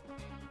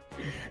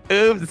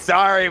 Oops,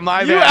 sorry, my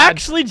bad. You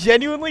actually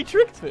genuinely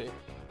tricked me.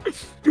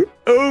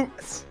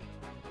 Oops.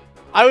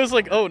 I was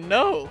like, oh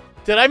no.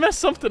 Did I mess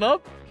something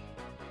up?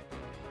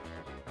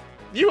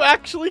 You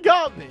actually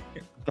got me.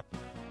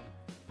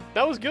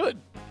 That was good.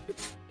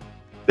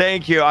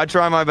 Thank you. I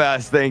try my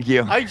best. Thank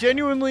you. I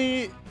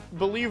genuinely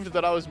believed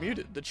that I was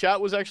muted. The chat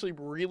was actually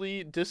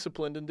really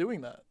disciplined in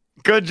doing that.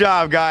 Good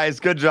job, guys.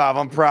 Good job.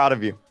 I'm proud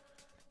of you.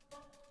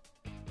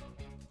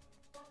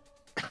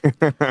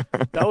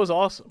 That was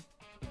awesome.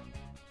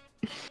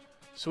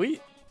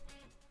 Sweet.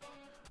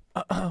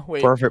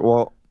 Wait. Perfect.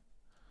 Well,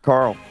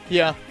 Carl.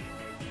 Yeah.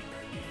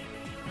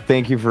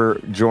 Thank you for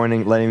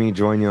letting me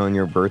join you on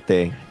your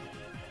birthday.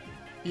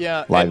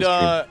 Yeah, live and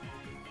stream.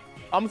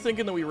 I'm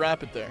thinking that we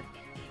wrap it there.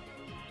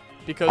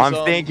 Because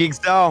I'm thinking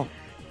so.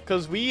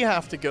 Because we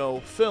have to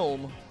go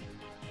film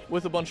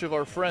with a bunch of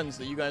our friends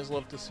that you guys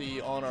love to see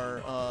on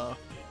our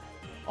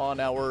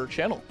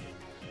channel.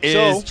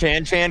 Is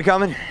Chan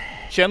coming?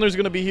 Chandler's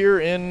gonna be here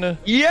in.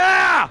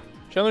 Yeah.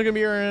 Chandler's gonna be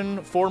here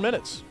in 4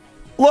 minutes.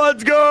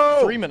 Let's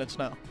go. 3 minutes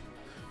now.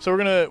 So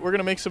we're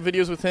gonna make some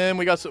videos with him.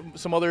 We got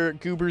some other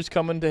goobers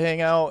coming to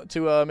hang out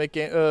to make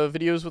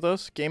videos with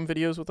us, game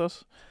videos with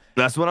us.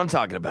 That's what I'm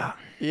talking about.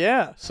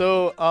 Yeah.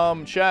 So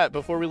chat,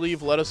 before we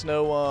leave, let us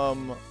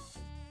know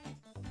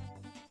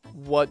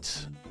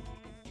what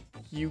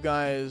you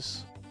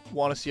guys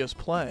want to see us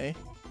play,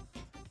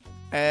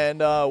 and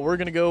we're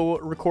gonna go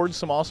record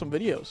some awesome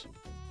videos.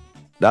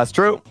 That's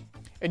true.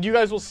 And you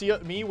guys will see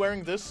me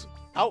wearing this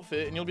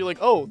outfit, and you'll be like,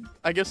 oh,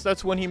 I guess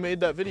that's when he made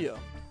that video.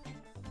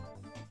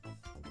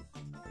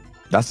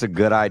 That's a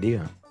good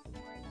idea.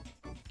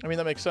 I mean,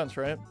 that makes sense,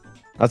 right?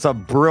 That's a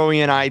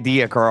brilliant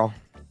idea, Carl.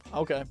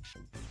 Okay.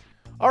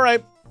 All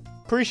right.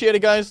 Appreciate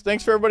it, guys.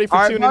 Thanks for everybody for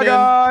All right, tuning bye, in.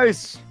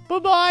 guys.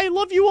 Bye-bye.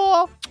 Love you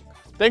all.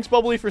 Thanks,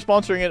 Bubly, for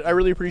sponsoring it. I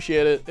really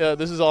appreciate it.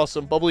 This is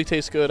awesome. Bubly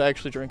tastes good. I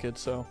actually drink it,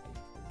 so.